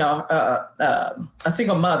by, you know, a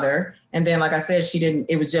single mother. And then, like I said,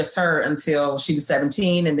 it was just her until she was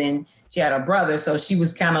 17. And then she had a brother. So she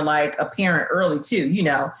was kind of like a parent early too, you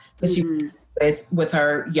know, because she with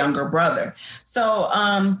her younger brother. So,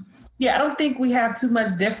 I don't think we have too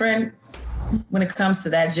much different when it comes to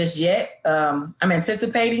that just yet. I'm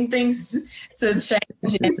anticipating things to change.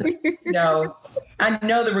 You know, I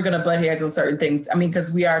know that we're going to butt heads on certain things. I mean,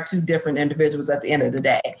 because we are two different individuals at the end of the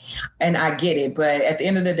day, and I get it. But at the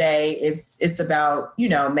end of the day, it's about, you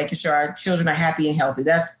know, making sure our children are happy and healthy.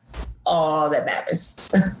 That's all that matters.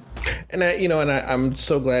 And I'm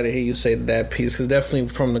so glad to hear you say that piece, because definitely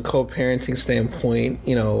from the co-parenting standpoint,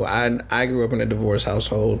 you know, I grew up in a divorced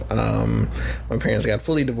household. My parents got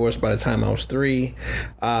fully divorced by the time I was 3.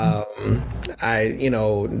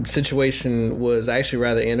 Situation was actually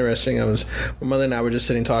rather interesting. My mother and I were just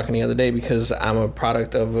sitting talking the other day, because I'm a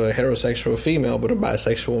product of a heterosexual female but a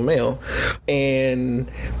bisexual male,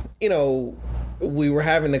 and you know, we were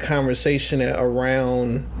having the conversation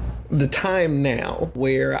around the time now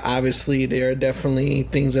where obviously there are definitely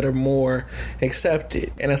things that are more accepted,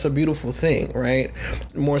 and that's a beautiful thing, right?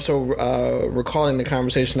 More so recalling the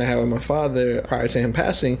conversation I had with my father prior to him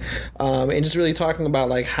passing, and just really talking about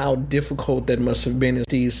like how difficult that must have been in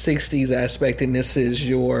the 60s aspect, and this is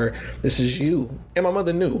you. And my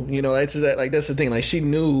mother knew, you know, that's the thing, like she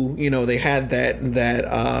knew, you know, they had that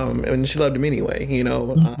and she loved him anyway, you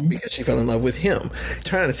know, because she fell in love with him.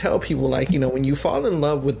 Trying to tell people, like, you know, when you fall in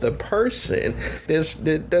love with the person,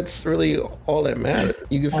 that's really all that matters.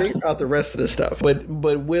 You can figure out the rest of the stuff, but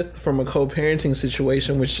from a co-parenting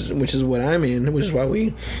situation, which is what I'm in, which is why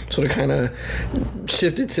we sort of kind of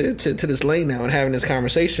shifted to this lane now and having this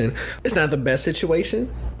conversation. It's not the best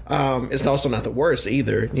situation. It's also not the worst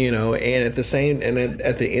either, you know, and at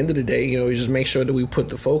the end of the day, you know, we just make sure that we put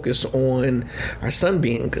the focus on our son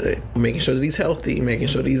being good, making sure that he's healthy, making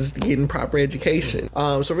sure that he's getting proper education.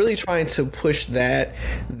 So really trying to push that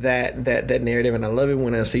narrative. And I love it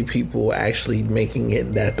when I see people actually making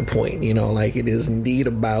it that the point, you know, like it is indeed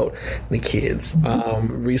about the kids.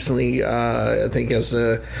 Recently, I think as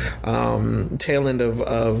a tail end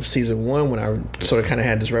of season 1, when I sort of kind of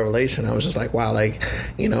had this revelation, I was just like, wow, like,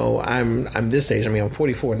 you know, I'm this age. I mean, I'm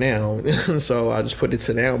 44 now, so I'll just put it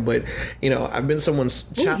to now. But you know, I've been someone's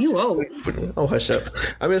child. You old? Oh, hush up!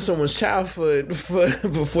 I've been someone's child for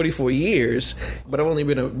 44 years, but I've only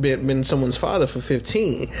been someone's father for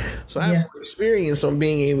 15. So I have experience on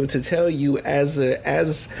being able to tell you as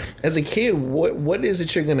a kid what is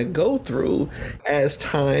it you're going to go through as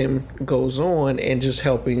time goes on, and just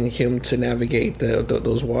helping him to navigate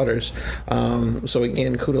those waters. So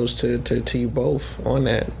again, kudos to you both on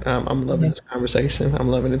that. I'm loving this conversation. I'm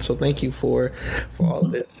loving it. So thank you for all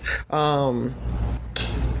of this. I'm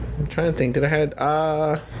trying to think. Did I had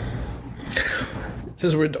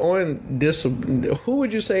since we're on this, who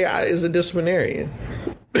would you say is a disciplinarian?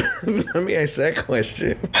 Let me ask that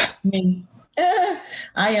question. Me.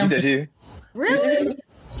 I am. Did you? Really? Okay.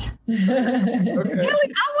 Really?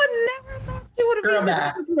 I would never thought you would have been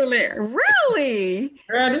a disciplinarian. Really?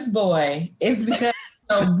 Girl, this boy. It's because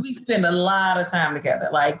we spend a lot of time together.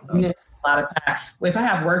 Like we spend a lot of time. If I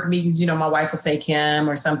have work meetings, my wife will take him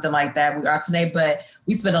or something like that. We alternate, but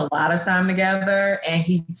we spend a lot of time together, and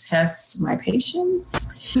he tests my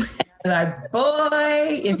patience. Like, boy,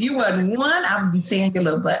 if you wasn't one, I would be tearing your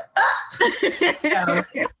little butt up.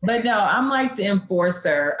 But no, I'm like the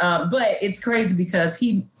enforcer. But it's crazy because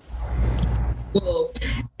he will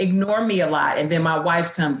ignore me a lot. And then my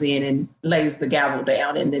wife comes in and lays the gavel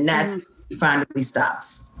down. And then that's finally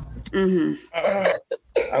stops. Mm-hmm.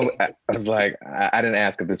 I was like, I didn't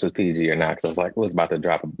ask if this was PG or not because I was like, I was about to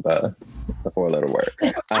drop a 4-letter word.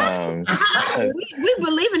 We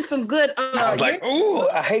believe in some good. I was like, ooh,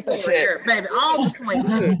 I hate that shit, baby. All the swing.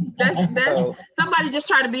 That's somebody just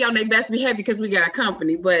try to be on their best behavior because we got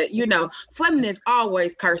company. But Fleming is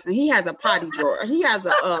always cursing. He has a potty drawer. He has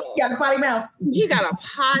a. He got a potty mouth. He got a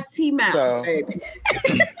potty mouth, baby.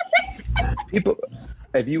 People,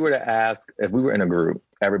 if you were to ask, if we were in a group,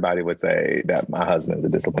 everybody would say that my husband is a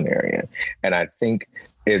disciplinarian. And I think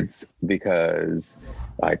it's because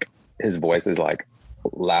like his voice is like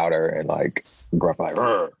louder and like gruff, like,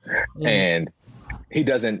 and he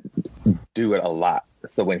doesn't do it a lot.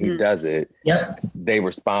 So when he does it, they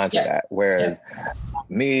respond to that. Whereas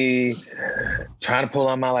me trying to pull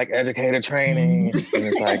on my like educator training, and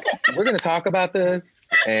it's like, we're going to talk about this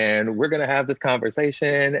and we're going to have this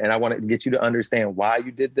conversation. And I want to get you to understand why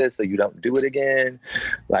you did this so you don't do it again.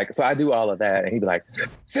 Like, so I do all of that. And he'd be like,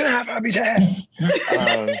 sit down, I'll be dead.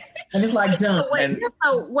 And it's like, dumb.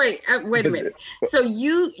 Wait a minute. So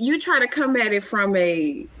you try to come at it from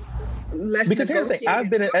a because here's the thing, I've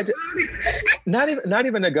been not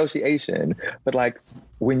even negotiation, but like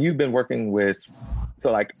when you've been working with,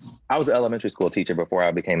 so like I was an elementary school teacher before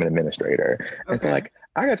I became an administrator. And so like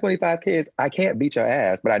I got 25 kids, I can't beat your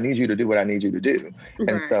ass, but I need you to do what I need you to do.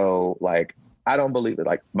 And so like I don't believe it.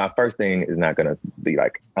 Like my first thing is not gonna be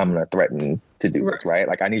like I'm gonna threaten to do this, right?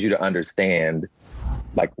 Like I need you to understand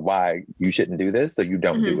like why you shouldn't do this so you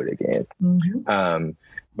don't do it again.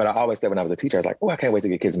 But I always said when I was a teacher, I was like, oh, I can't wait to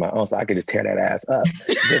get kids of my own so I could just tear that ass up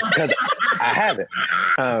just because I haven't.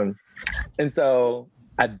 And so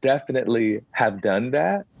I definitely have done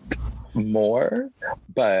that more,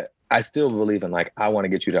 but I still believe in like, I want to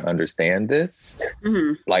get you to understand this,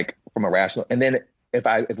 like from a rational, and then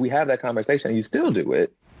if we have that conversation and you still do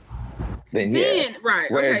it, then right.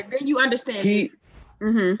 Whereas okay. Then you understand. He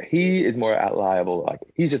is more liable. Like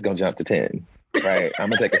he's just going to jump to 10. Right. I'm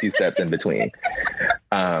gonna take a few steps in between.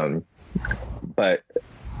 But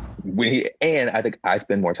I think I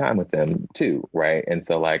spend more time with them too. Right. And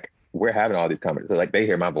so like we're having all these conversations, like they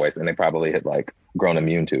hear my voice and they probably have like grown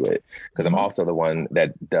immune to it because I'm also the one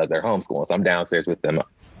that does their homeschooling. So I'm downstairs with them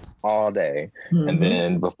all day. And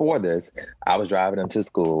then before this, I was driving them to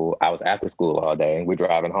school. I was at the school all day. We're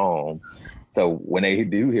driving home. So when they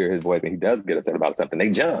do hear his voice and he does get upset about something, they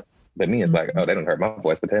jump. But me, it's like, oh, they don't heard my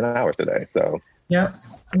voice for 10 hours today. So, Yep,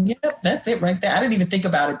 that's it right there. I didn't even think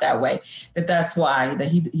about it that way. That's why that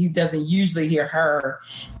he doesn't usually hear her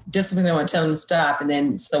discipline and tell him to stop. And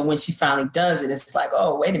then so when she finally does it, it's like,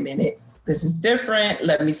 oh, wait a minute, this is different.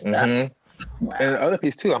 Let me stop. Wow. And the other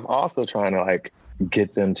piece too, I'm also trying to like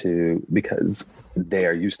get them to, because they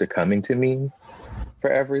are used to coming to me for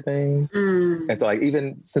everything. And so like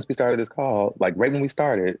even since we started this call, like right when we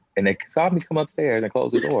started and they saw me come upstairs and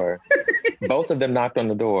close the door, both of them knocked on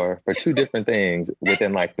the door for 2 different things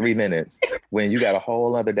within like 3 minutes when you got a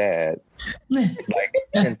whole other dad like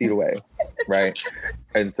 10 feet away, right?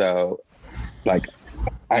 And so like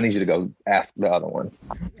I need you to go ask the other one.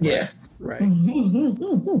 Yeah. Right.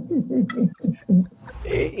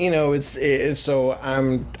 It's so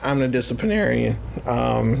I'm the disciplinarian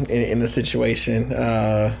in the situation.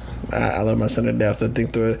 I love my son to death. I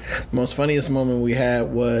think the most funniest moment we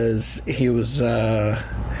had was he was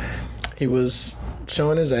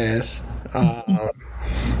showing his ass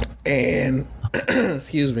and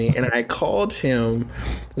excuse me, and I called him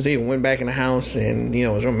because he went back in the house and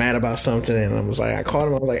was real mad about something, and I called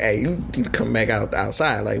him. I was like, hey, you need to come back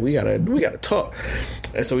outside, like we gotta talk.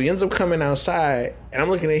 And so he ends up coming outside, and I'm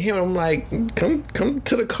looking at him and I'm like, come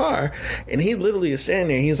to the car. And he literally is standing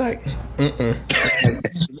there, he's like,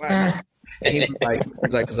 And he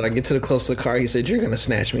was like, because I get to the close to the car, he said, "You're gonna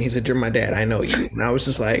snatch me." He said, "You're my dad. I know you." And I was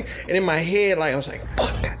just like, and in my head, like I was like,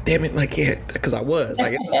 "Fuck, God damn it!" Like, yeah, because I was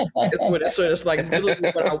like, it's like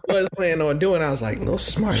literally what I was planning on doing. I was like, "No,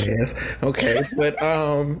 smart ass." Okay, but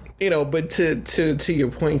but to your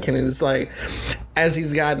point, Kenneth, it's like as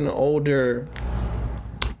he's gotten older,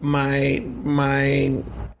 my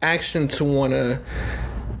action to want to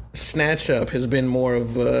snatch up has been more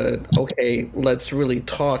of a, okay, let's really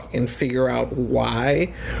talk and figure out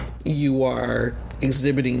why you are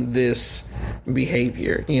exhibiting this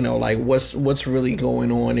behavior, like what's really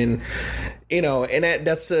going on. And and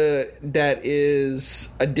that is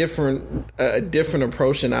a different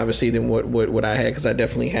approach than obviously than what I had, because I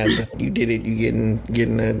definitely had you did it, you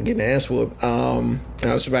getting an ass whoop.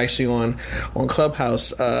 I was actually on Clubhouse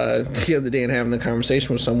the other day and having a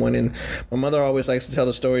conversation with someone, and my mother always likes to tell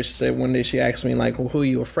the story. She said one day she asked me like, well, who are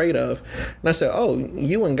you afraid of? And I said, oh,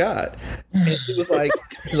 you and God. And she's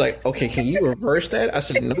like, okay, can you reverse that? I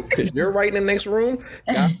said, no, because you're right in the next room.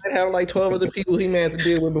 God might have like 12 other people he may have to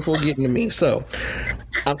deal with before getting to me. So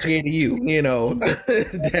I'm scared of you,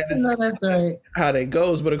 that is that's right. How that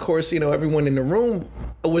goes. But of course, everyone in the room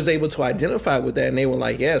was able to identify with that, and they were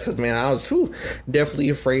like, yes, because man, I was too definitely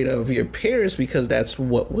afraid of your parents, because that's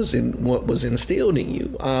what was instilled in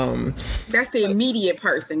you. That's the immediate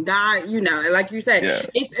person. God, like you said, yeah.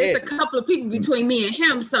 It's a couple of people between me and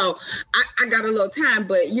him, so I got a little time,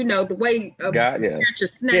 but the way a parent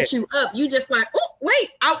just snatch you up, you just like, oh wait,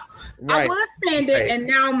 I was standing and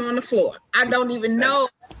now I'm on the floor. I don't even know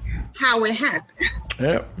how it happened.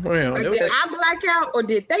 Yeah, well, did I black out or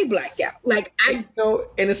did they black out? Like and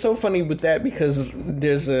it's so funny with that, because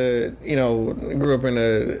there's grew up in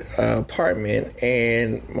a apartment,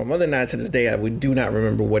 and my mother and I to this day we do not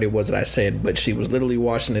remember what it was that I said, but she was literally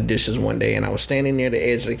washing the dishes one day, and I was standing near the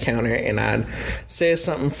edge of the counter, and I said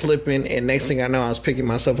something flipping, and next thing I know, I was picking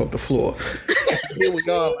myself up the floor. Here we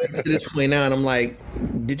go, to this point now, and I'm like,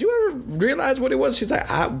 did you ever realize what it was? She's like,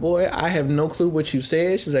 I have no clue what you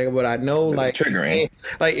said. She's like, but I know, like, triggering.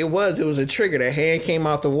 Like it was a trigger. The hand came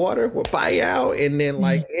out the water, with fire out, and then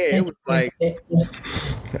it was like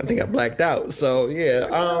I think I blacked out. So yeah,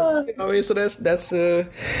 so that's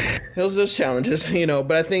those challenges,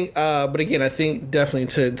 But I think, but again, I think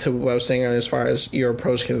definitely to what I was saying as far as your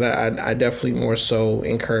approach to that, I definitely more so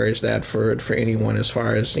encourage that for anyone, as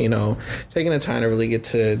far as taking the time to really get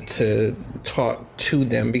to talk to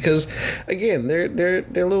them, because again, they're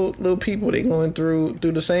little people. They're going through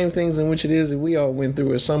the same things in which it is that we all went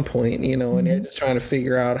through at some point, and they're just trying to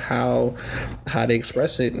figure out how to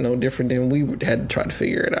express it no different than we had to try to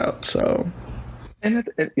figure it out. So, and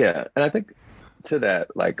I think to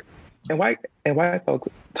that, like, and white folks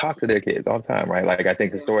talk to their kids all the time, right? Like, I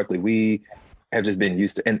think historically we have just been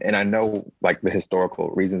used to, and I know like the historical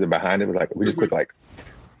reasons behind it was like we just quick like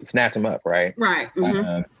snatch them up, right? Right.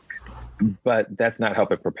 Mm-hmm. But that's not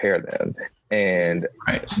helping prepare them. And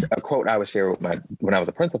a quote I would share with when I was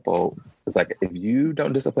a principal is like, if you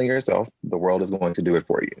don't discipline yourself, the world is going to do it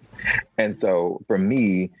for you. And so for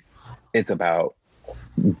me, it's about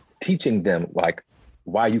teaching them like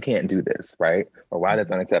why you can't do this, right? Or why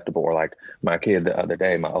that's unacceptable. Or like my kid the other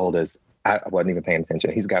day, my oldest, I wasn't even paying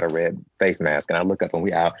attention. He's got a red face mask, and I look up and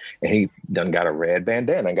we out, and he done got a red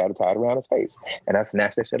bandana and got it tied around his face. And I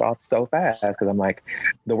snatched that shit off so fast, because I'm like,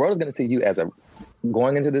 the world is going to see you as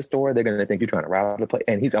going into this store, they're going to think you're trying to rob the place.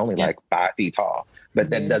 And he's only like 5 feet tall,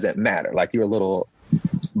 but that doesn't matter. Like, you're a little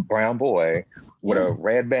brown boy with a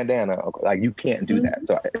red bandana. Like, you can't do that.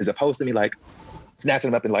 So as opposed to me like snatching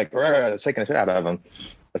him up and like shaking the shit out of him,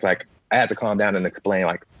 it's like I had to calm down and explain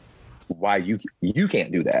like why you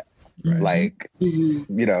can't do that. Right. Like,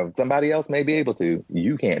 somebody else may be able to.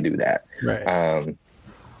 You can't do that. Right.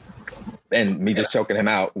 And me just choking him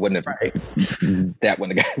out wouldn't have.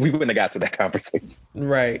 We wouldn't have got to that conversation.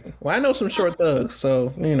 Right. Well, I know some short thugs, so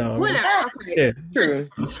Whatever. Yeah. True.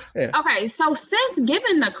 Yeah. Okay. So since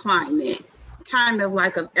given the climate, kind of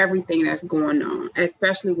like of everything that's going on,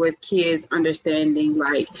 especially with kids understanding,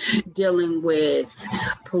 like dealing with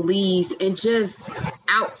police and just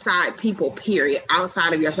outside people, period,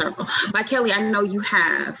 outside of your circle. Like, Kelly, I know you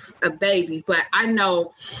have a baby, but I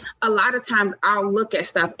know a lot of times I'll look at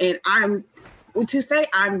stuff and I'm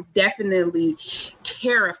definitely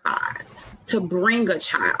terrified to bring a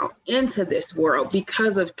child into this world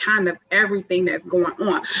because of kind of everything that's going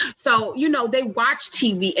on. So, they watch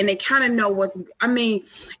TV and they kind of know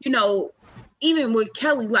even with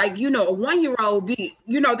Kelly, like, you know, a 1-year-old be,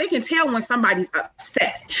 you know, they can tell when somebody's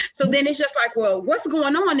upset. So then it's just like, well, what's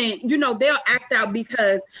going on? And, you know, they'll act out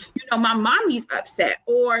because, you know, my mommy's upset.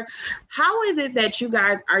 Or how is it that you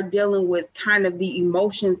guys are dealing with kind of the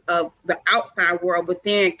emotions of the outside world, but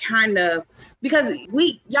then kind of, because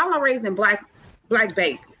y'all are raising black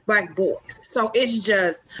babies, black boys. So it's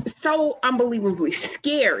just so unbelievably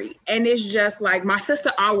scary. And it's just like my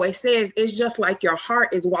sister always says, it's just like your heart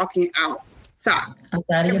is walking outside.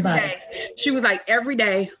 Outside of your body. She was like, every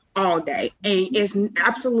day, all day. And it's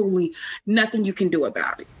absolutely nothing you can do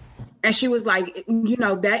about it. And she was like, you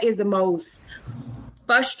know, that is the most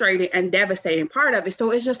frustrating and devastating part of it.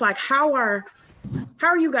 So it's just like, how are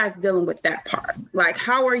you guys dealing with that part? Like,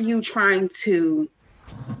 how are you trying to,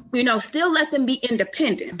 you know, still let them be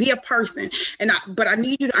independent, be a person. But I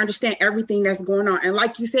need you to understand everything that's going on. And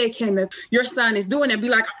like you said, Kim, if your son is doing it, be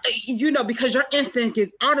like, you know, because your instinct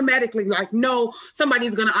is automatically like, no,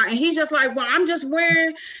 somebody's going to, and he's just like, well, I'm just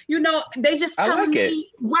wearing, you know, they just telling me,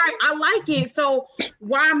 right, I like it. So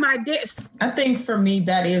why am I this? I think for me,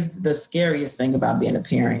 that is the scariest thing about being a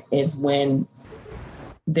parent is when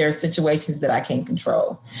there are situations that I can't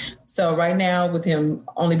control. So right now with him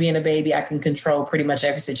only being a baby, I can control pretty much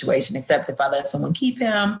every situation, except if I let someone keep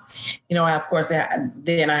him, you know, of course,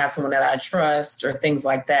 then I have someone that I trust or things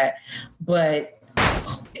like that. But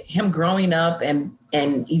him growing up and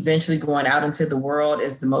eventually going out into the world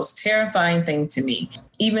is the most terrifying thing to me.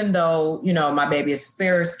 Even though, you know, my baby is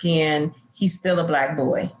fair skinned, he's still a black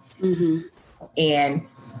boy. Mm-hmm. And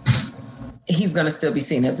he's going to still be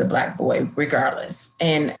seen as a black boy regardless.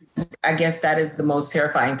 And I guess that is the most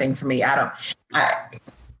terrifying thing for me.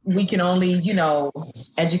 We can only, you know,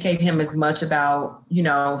 educate him as much about, you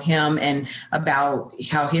know, him and about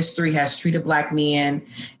how history has treated black men,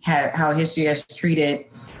 how history has treated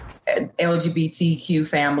LGBTQ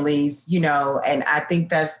families, you know, and I think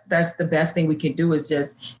that's the best thing we can do is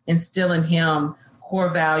just instill in him core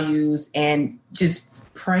values and just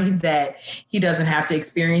pray that he doesn't have to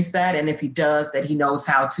experience that. And if he does, that he knows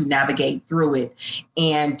how to navigate through it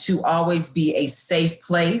and to always be a safe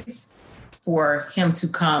place for him to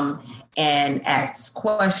come and ask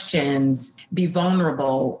questions, be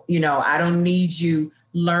vulnerable. You know, I don't need you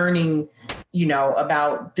learning, you know,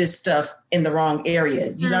 about this stuff in the wrong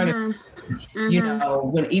area. You learn it, you know,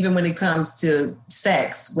 when it comes to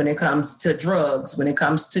sex, when it comes to drugs, when it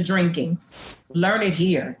comes to drinking, learn it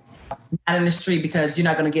here. Not in the street, because you're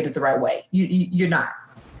not going to get it the right way. You're not.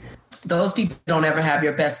 Those people don't ever have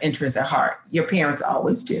your best interests at heart. Your parents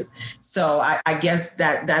always do. So I guess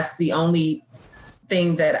that's the only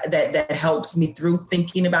thing that helps me through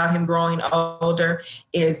thinking about him growing older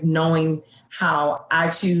is knowing how I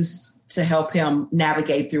choose to help him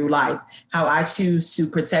navigate through life, how I choose to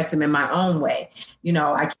protect him in my own way. You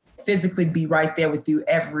know, I can physically be right there with you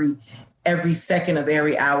every second of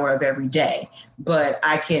every hour of every day, but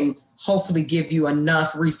I can hopefully give you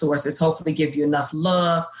enough resources, hopefully give you enough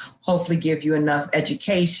love, hopefully give you enough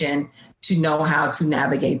education to know how to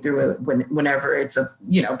navigate through it whenever it's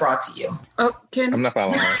brought to you. Oh, I'm not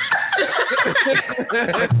following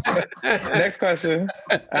that. Next question.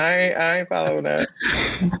 I ain't following that.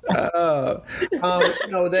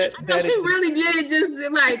 No, that she really did just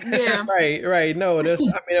like, yeah. Right. No,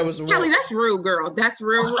 that was Kelly, that's rude, girl. That's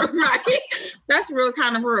real rude, right? That's real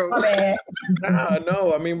kind of rude.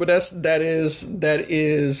 No, I mean, but that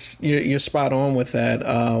is you're spot on with that.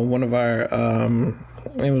 One of our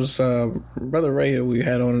it was Brother Ray who we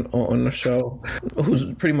had on the show, who's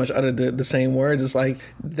pretty much uttered the same words. It's like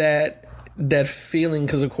that feeling,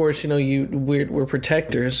 because of course, you know, we're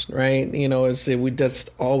protectors, right? You know, that's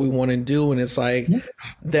all we want to do, and it's like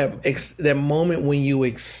that moment when you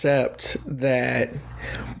accept that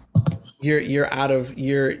you're out of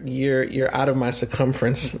my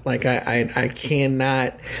circumference. Like I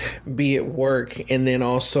cannot be at work and then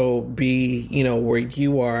also be, you know, where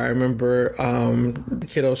you are. I remember the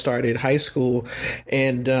kiddo started high school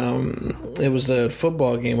and it was a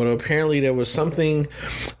football game, but apparently there was something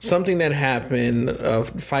that happened. A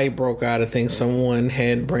fight broke out. I think someone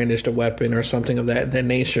had brandished a weapon or something of that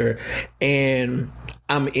nature. And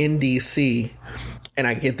I'm in DC and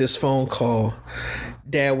I get this phone call.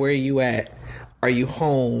 Dad, where are you at? Are you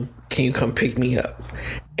home? Can you come pick me up?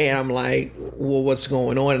 And I'm like, well, what's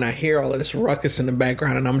going on? And I hear all of this ruckus in the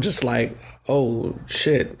background and I'm just like, oh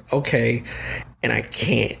shit, okay. and I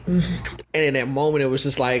can't. And in that moment, it was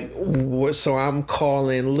just like, so I'm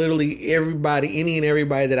calling literally everybody, any and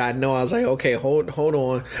everybody that I know. I was like, okay, hold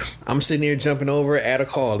on. I'm sitting here jumping over at a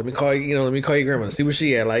call. Let me call your grandma, see where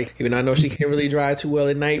she at. Like, even though I know she can't really drive too well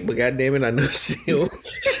at night, but goddamn it, I know she'll,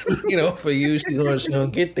 for you, she's gonna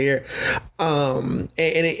get there. And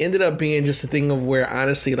it ended up being just a thing of where,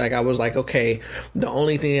 honestly, like, I was like, okay, the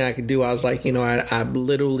only thing I could do, I was like, I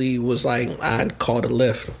literally was like, I called a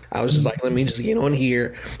Lyft. I was just like, let me just get on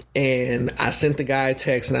here. And I sent the guy a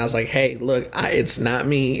text and I was like, hey, look, it's not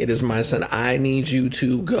me. It is my son. I need you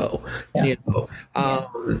to go, and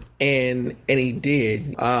he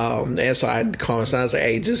did. And so I called him. I was like,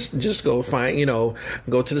 hey, just go find,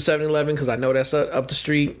 go to the 7-Eleven, because I know that's up the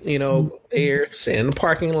street, there, stand in the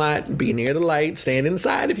parking lot, be near the light, stand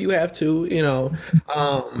inside if you have to,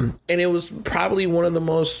 and it was probably one of the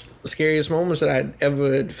most scariest moments that I'd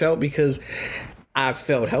ever felt, because I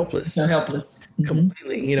felt helpless.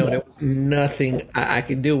 Completely. There was nothing I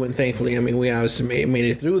could do. And thankfully, we obviously made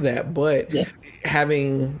it through that. But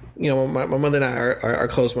having, my mother and I are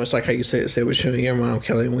close, much like how you said with you and your mom,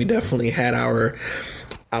 Kelly, and we definitely had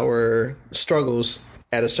our struggles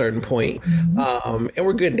at a certain point. And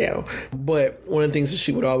we're good now. But one of the things that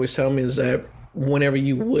she would always tell me is that whenever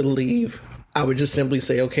you would leave, I would just simply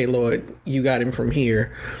say, okay, Lord, you got him from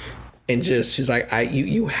here. And she's like,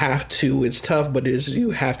 you have to, it's tough, but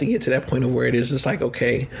you have to get to that point of where it is just like,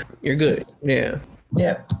 okay, you're good. Yeah.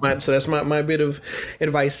 Yeah. So that's my bit of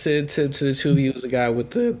advice to the two of you as a guy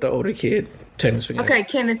with the older kid. Okay,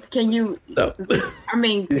 Kenneth, can you? No.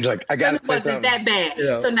 He's like, I got it. Wasn't that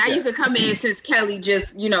bad? So now you can come in since Kelly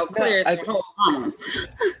just, cleared the whole home.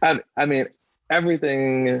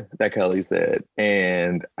 Everything that Kelly said,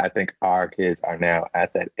 and I think our kids are now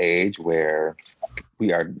at that age where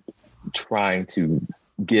we are trying to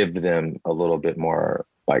give them a little bit more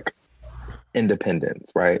like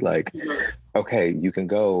independence, right? Like, okay, you can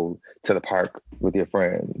go to the park with your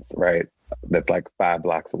friends, right? That's like 5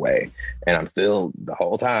 blocks away. And I'm still the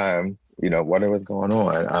whole time, wondering what's going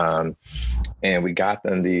on. And we got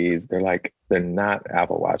them they're not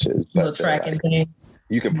Apple Watches, but tracking thing.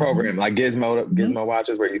 You can program like Gizmo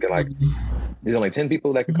watches where you can like, there's only 10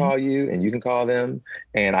 people that can call you and you can call them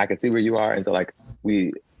and I can see where you are. And so like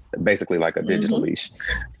we basically like a digital leash.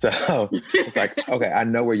 So it's like, okay, I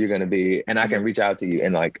know where you're going to be and I can reach out to you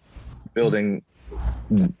and like building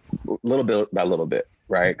little bit by little bit.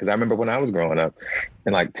 Right. Because I remember when I was growing up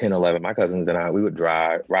in like 10, 11, my cousins and I, we would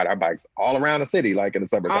ride our bikes all around the city, like in the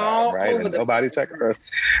summertime. Right. And nobody's checking us.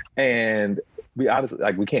 And we obviously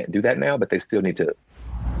like, we can't do that now, but they still need to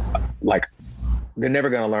like, they're never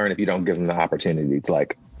going to learn if you don't give them the opportunity to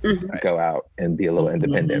like go out and be a little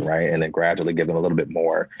independent. Right. And then gradually give them a little bit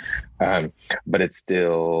more. But it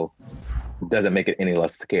still doesn't make it any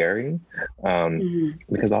less scary.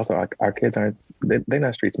 Because also our kids they're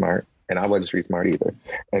not street smart. And I wasn't street smart either.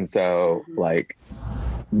 And so like,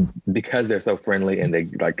 because they're so friendly and they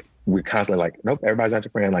like, we're constantly like, nope, everybody's not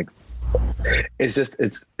your friend. Like, it's just,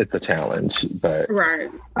 it's a challenge, but right.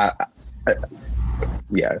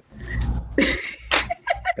 Yeah.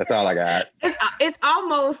 That's all I got. It's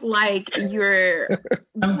almost like you're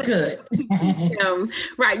I'm good.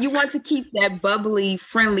 Right. You want to keep that bubbly,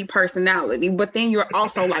 friendly personality, but then you're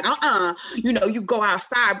also like, you go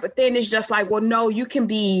outside, but then it's just like, well, no, you can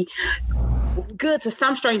be good to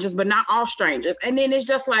some strangers, but not all strangers. And then it's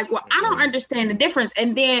just like, well, I don't understand the difference.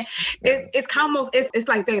 And then it's almost, it's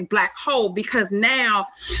like the black hole, because now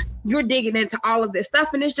you're digging into all of this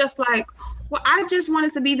stuff. And it's just like, well, I just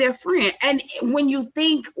wanted to be their friend. And when you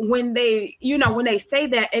think, when they say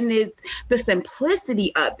that, and it's the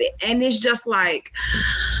simplicity of it, and it's just like,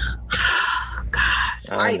 gosh.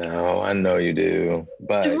 I know you do.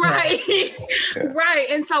 But right. Right.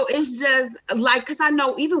 And so it's just like, because I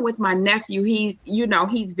know even with my nephew, he's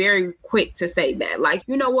very quick to say that. Like,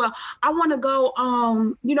 well, I want to go, I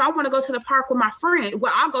want to go to the park with my friend.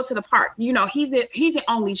 Well, I'll go to the park. He's an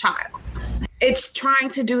only child. It's trying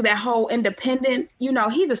to do that whole independence.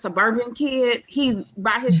 He's a suburban kid. He's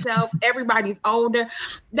by himself. Everybody's older.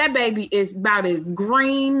 That baby is about as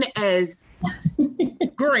green as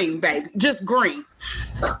green, baby. Just green.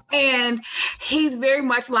 And he's very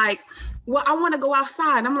much like, well, I want to go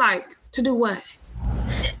outside. I'm like, to do what?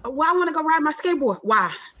 Well, I want to go ride my skateboard.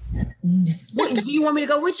 Why? What, do you want me to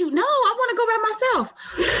go with you? No, I want to go by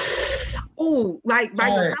myself. Oh, like by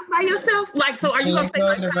yourself? Like, so are you going to stay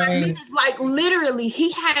like 5 minutes? Like, literally,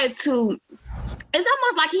 he had to, it's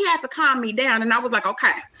almost like he had to calm me down. And I was like,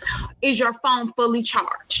 okay, is your phone fully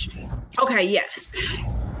charged? Okay, yes.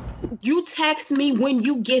 You text me when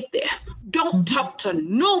you get there. Don't talk to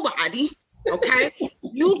nobody. Okay.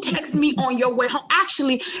 You text me on your way home.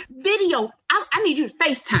 Actually, video. I need you to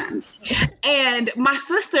FaceTime. And my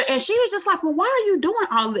sister, and she was just like, well, why are you doing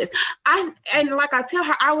all this? And like I tell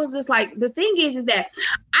her, I was just like, the thing is that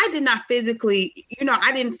I did not physically,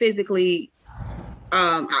 I didn't physically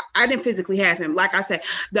have him. Like I said,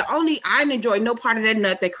 I didn't enjoy no part of that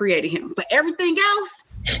nut that created him. But everything else,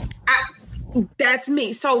 that's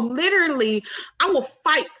me. So literally, I will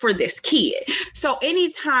fight for this kid. So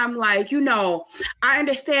anytime, like, I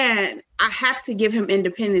understand I have to give him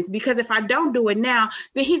independence, because if I don't do it now,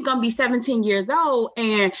 then he's going to be 17 years old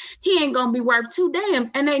and he ain't going to be worth two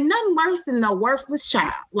dams. And ain't nothing worse than a worthless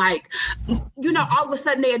child. Like, all of a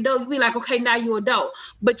sudden they adult, you be like, okay, now you adult,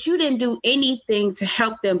 but you didn't do anything to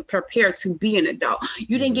help them prepare to be an adult.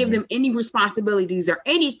 You didn't give them any responsibilities or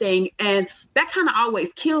anything. And that kind of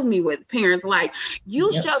always kills me with parents. Like,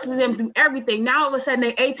 you shelter them through everything. Now all of a sudden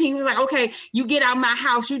they're 18. It's like, okay, you get out of my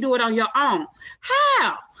house, you do it on your own.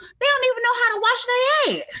 How? They don't even know how to wash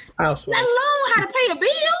their ass, let alone how to pay a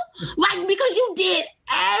bill. Like, because you did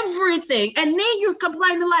everything. And then you're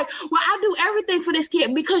complaining like, well, I do everything for this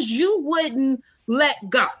kid because you wouldn't let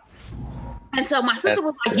go. And so my sister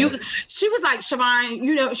was like, she was like,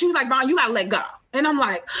 Siobhan, she was like, Vaughn, you gotta let go. And I'm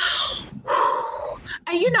like,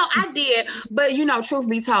 and I did, but truth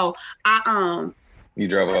be told, You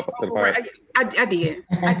drove up to the park? I did.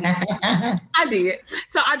 I did.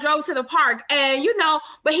 So I drove to the park, and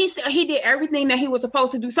but he did everything that he was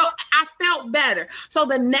supposed to do. So I felt better. So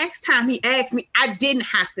the next time he asked me, I didn't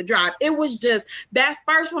have to drive. It was just that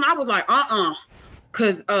first one. I was like,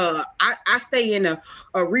 because I stay in a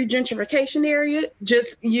regentrification area.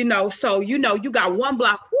 Just so you got one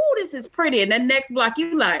block. Ooh, this is pretty, and the next block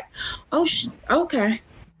you like, oh, okay.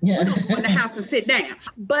 Yeah. We're gonna go in the house and sit down.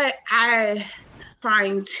 But I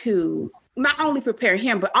trying to not only prepare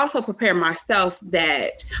him, but also prepare myself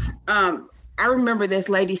that I remember this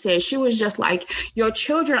lady said, she was just like, your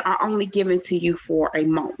children are only given to you for a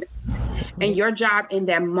moment. And your job in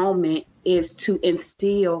that moment is to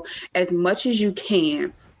instill as much as you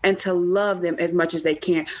can and to love them as much as they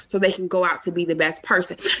can so they can go out to be the best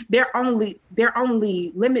person. They're only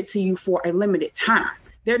limited to you for a limited time.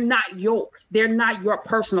 They're not yours. They're not your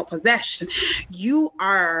personal possession. You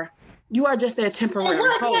are just their temporary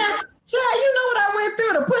holder. Yeah, you know what I went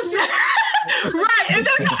through to push you. Right. And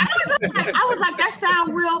then I was like, that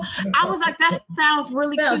sounds real. I was like, that sounds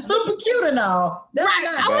really cute. Super cute and all. That's right.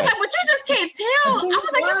 I was like, but you just can't tell. I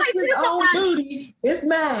was like, it's his own duty. It's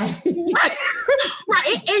mine. Right.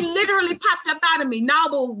 Right. It literally popped up out of me.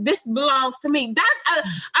 No, this belongs to me.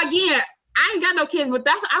 That's again. I ain't got no kids, but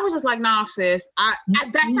I was just like, nah, sis.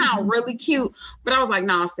 That sounds really cute, but I was like,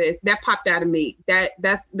 nah, sis. That popped out of me. That'd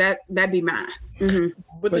be mine. Mm-hmm.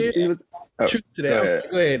 But there was truth to that.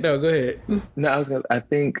 Go ahead. No, go ahead. No, I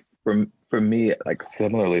think for me, like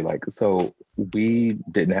similarly, like so we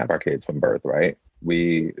didn't have our kids from birth, right?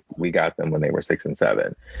 We got them when they were 6 and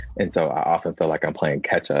 7, and so I often feel like I'm playing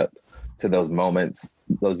catch up to those moments,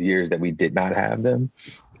 those years that we did not have them.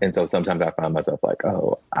 And so sometimes I find myself like,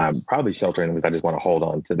 oh, I'm probably sheltering because I just want to hold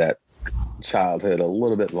on to that childhood a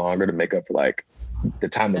little bit longer to make up for like the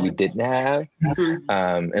time that we didn't have.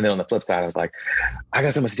 And then on the flip side, I was like, I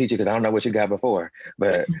got so much to teach you because I don't know what you got before,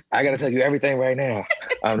 but I got to tell you everything right now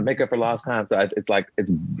to make up for lost time. So it's like,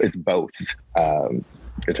 it's both in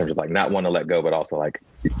terms of like not wanting to let go, but also like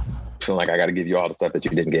feeling like I got to give you all the stuff that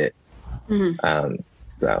you didn't get.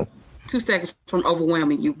 So 2 seconds from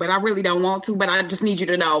overwhelming you, but I really don't want to, but I just need you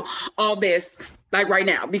to know all this like right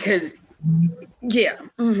now because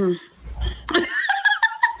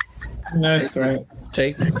That's right.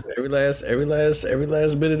 Take every last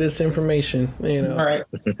bit of this information, All right.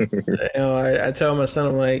 I tell my son,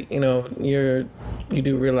 I'm like, you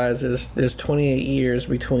do realize there's 28 years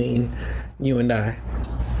between you and I.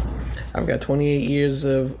 I've got 28 years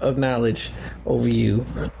of knowledge over you.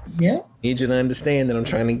 Yeah. Need you to understand that I'm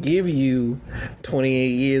trying to give you 28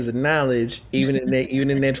 years of knowledge, even in that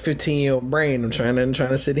 15-year-old brain. I'm trying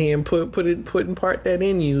to sit here and impart that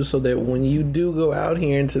in you, so that when you do go out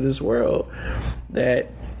here into this world, that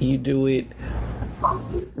you do it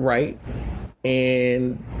right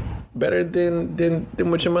and better than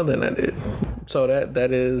what your mother and I did. So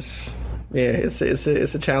that is. Yeah, it's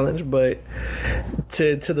a challenge, but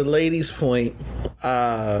to the lady's point,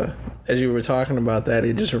 as you were talking about that,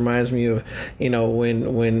 it just reminds me of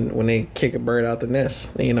when they kick a bird out the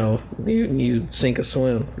nest. You sink or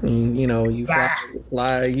swim. You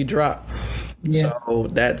fly, you drop. Yeah. So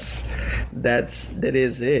that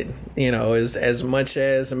is it. As much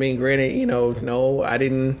as granted, no, I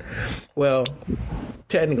didn't. Well,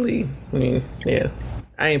 technically, yeah.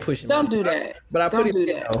 I ain't pushing. Don't do that. But I put him in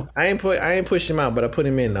though. I ain't push him out, but I put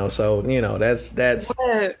him in though. So that's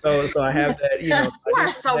so I have that. You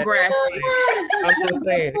are so graphic. I'm just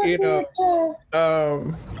saying,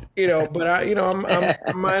 but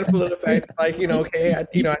I'm mindful of the fact that, like, okay, I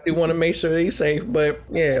do want to make sure that he's safe, but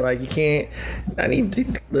yeah, like you can't. I need to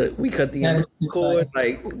look. We cut the umbilical cord.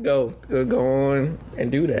 Like go on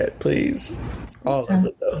and do that, please. All of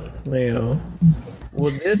it though,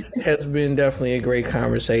 Well, this has been definitely a great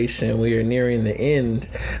conversation. We are nearing the end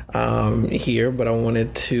here, but I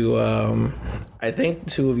wanted to I thank the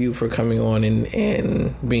two of you for coming on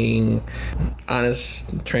and being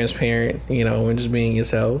honest, transparent, and just being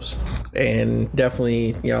yourselves. And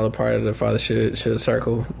definitely, y'all are part of the Father Should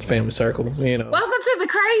Circle, family circle. Welcome to the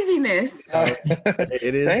craziness.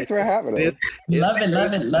 It is. Thanks for having us. Love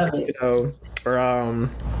it.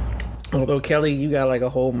 Although Kelly, you got like a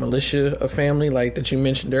whole militia of family, like that you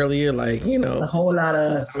mentioned earlier, like a whole lot of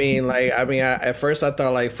us. I at first I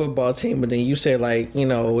thought like football team, but then you said like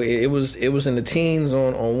it was in the teens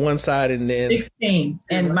on one side, and then 16.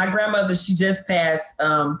 And my grandmother, she just passed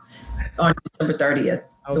on December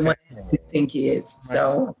 30th. Okay. The one with 16 kids.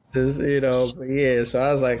 So. Yeah. So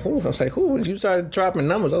I was like, when you started dropping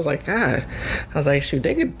numbers, I was like, God, shoot,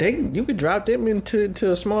 you could drop them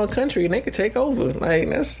into a small country and they could take over. Like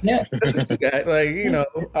that's what you got. Like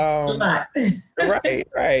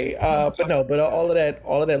right. But all of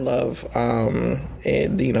that love,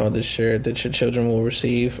 and the share that your children will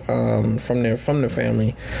receive from their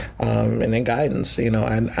family, and then guidance.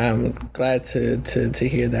 I'm glad to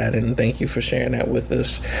hear that, and thank you for sharing that with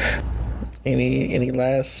us. Any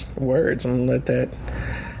last words? I'm gonna let that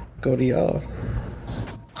go to y'all.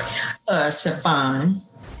 Siobhan,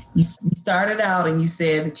 you started out and you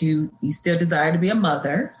said that you still desire to be a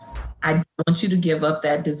mother. I don't want you to give up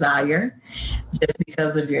that desire just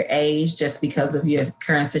because of your age, just because of your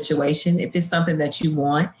current situation. If it's something that you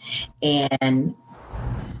want and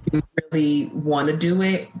you really want to do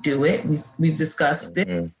it, do it. We've discussed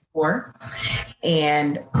it before.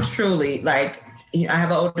 And truly, like, I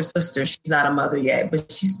have an older sister. She's not a mother yet,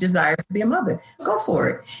 but she desires to be a mother. Go for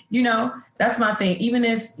it. That's my thing. Even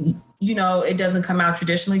if, it doesn't come out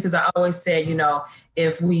traditionally, because I always said,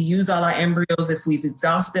 if we use all our embryos, if we've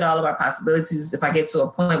exhausted all of our possibilities, if I get to a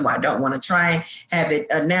point where I don't want to try and have it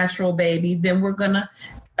a natural baby, then we're going to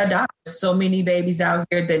adopt. So many babies out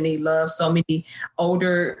here that need love, so many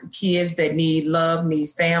older kids that need love, need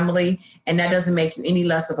family. And that doesn't make you any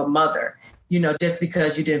less of a mother. Just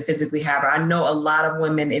because you didn't physically have her. I know a lot of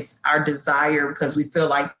women, it's our desire because we feel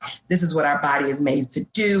like this is what our body is made to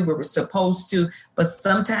do, what we're supposed to, but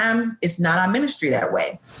sometimes it's not our ministry that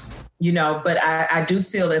way, but I do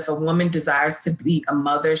feel if a woman desires to be a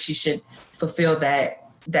mother, she should fulfill that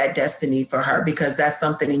destiny for her, because that's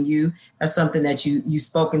something in you, that's something that you've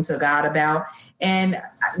spoken to God about. And,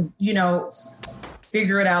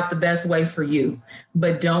 figure it out the best way for you,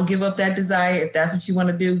 but don't give up that desire. If that's what you want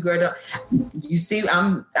to do, girl, you see,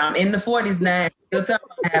 I'm in the 40s now. Still talking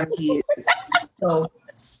about having kids. So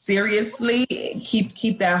seriously,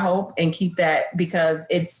 keep that hope and keep that, because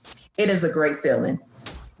it is a great feeling.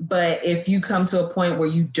 But if you come to a point where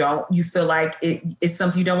you feel like it's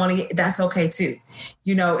something you don't want to get, that's okay too.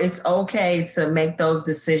 It's okay to make those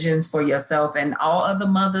decisions for yourself, and all other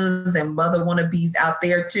mothers and mother wannabes out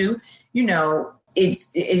there too.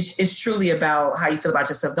 It's truly about how you feel about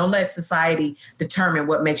yourself. Don't let society determine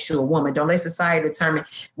what makes you a woman. Don't let society determine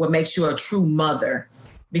what makes you a true mother.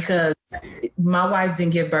 Because my wife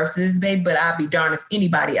didn't give birth to this baby, but I'd be darned if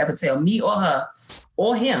anybody ever tell me or her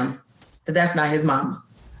or him that that's not his mama.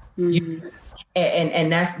 Mm-hmm.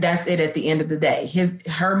 And that's it at the end of the day.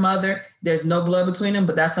 Her mother, there's no blood between them,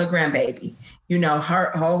 but that's her grandbaby.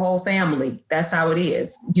 Her whole family. That's how it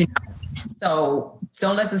is. So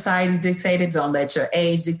don't let society dictate it. Don't let your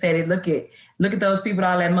age dictate it. Look at those people with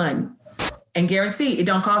all that money, and guarantee it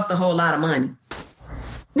don't cost a whole lot of money.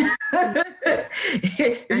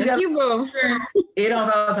 It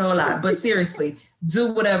don't cost a whole lot. But seriously,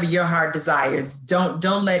 do whatever your heart desires. Don't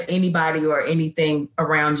let anybody or anything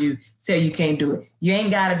around you tell you can't do it. You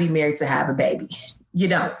ain't got to be married to have a baby. You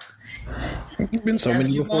don't. You've been so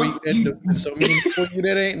many before you. So many before you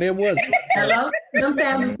that ain't there was. Hello.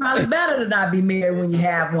 Sometimes it's probably better to not be married when you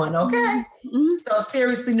have one. Okay. Mm-hmm. So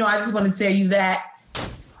seriously, no. I just want to tell you that.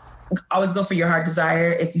 Always go for your heart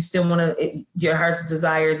desire. If you still want to, your heart's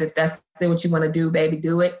desires. If that's still what you want to do, baby,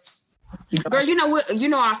 do it. Girl,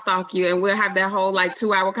 I'll stalk you, and we'll have that whole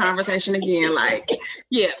 2-hour conversation again.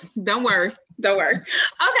 Don't worry.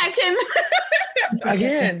 Okay, Kim.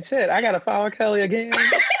 Again, shit. I gotta follow Kelly again.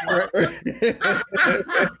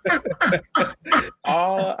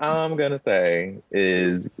 All I'm gonna say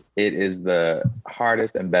is it is the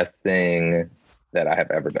hardest and best thing that I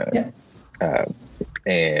have ever done. Yeah.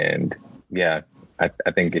 And yeah, I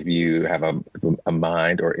think if you have a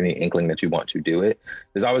mind or any inkling that you want to do it,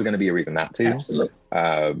 there's always going to be a reason not to. Absolutely.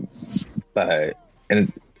 But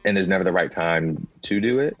there's never the right time to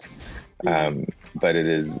do it. But it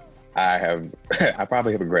is. I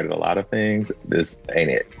probably have regretted a lot of things. This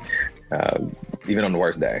ain't it. Even on the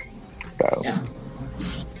worst day.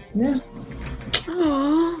 So. Yeah.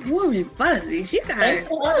 Oh, woman fuzzies. You guys. Thanks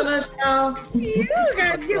for having us, y'all. You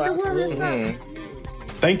guys get the woman fuzzies.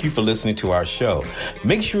 Thank you for listening to our show.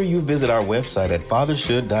 Make sure you visit our website at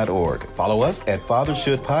fathershould.org. Follow us at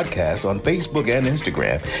Fathershould Podcast on Facebook and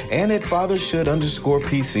Instagram, and at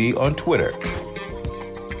Fathershould_PC on Twitter.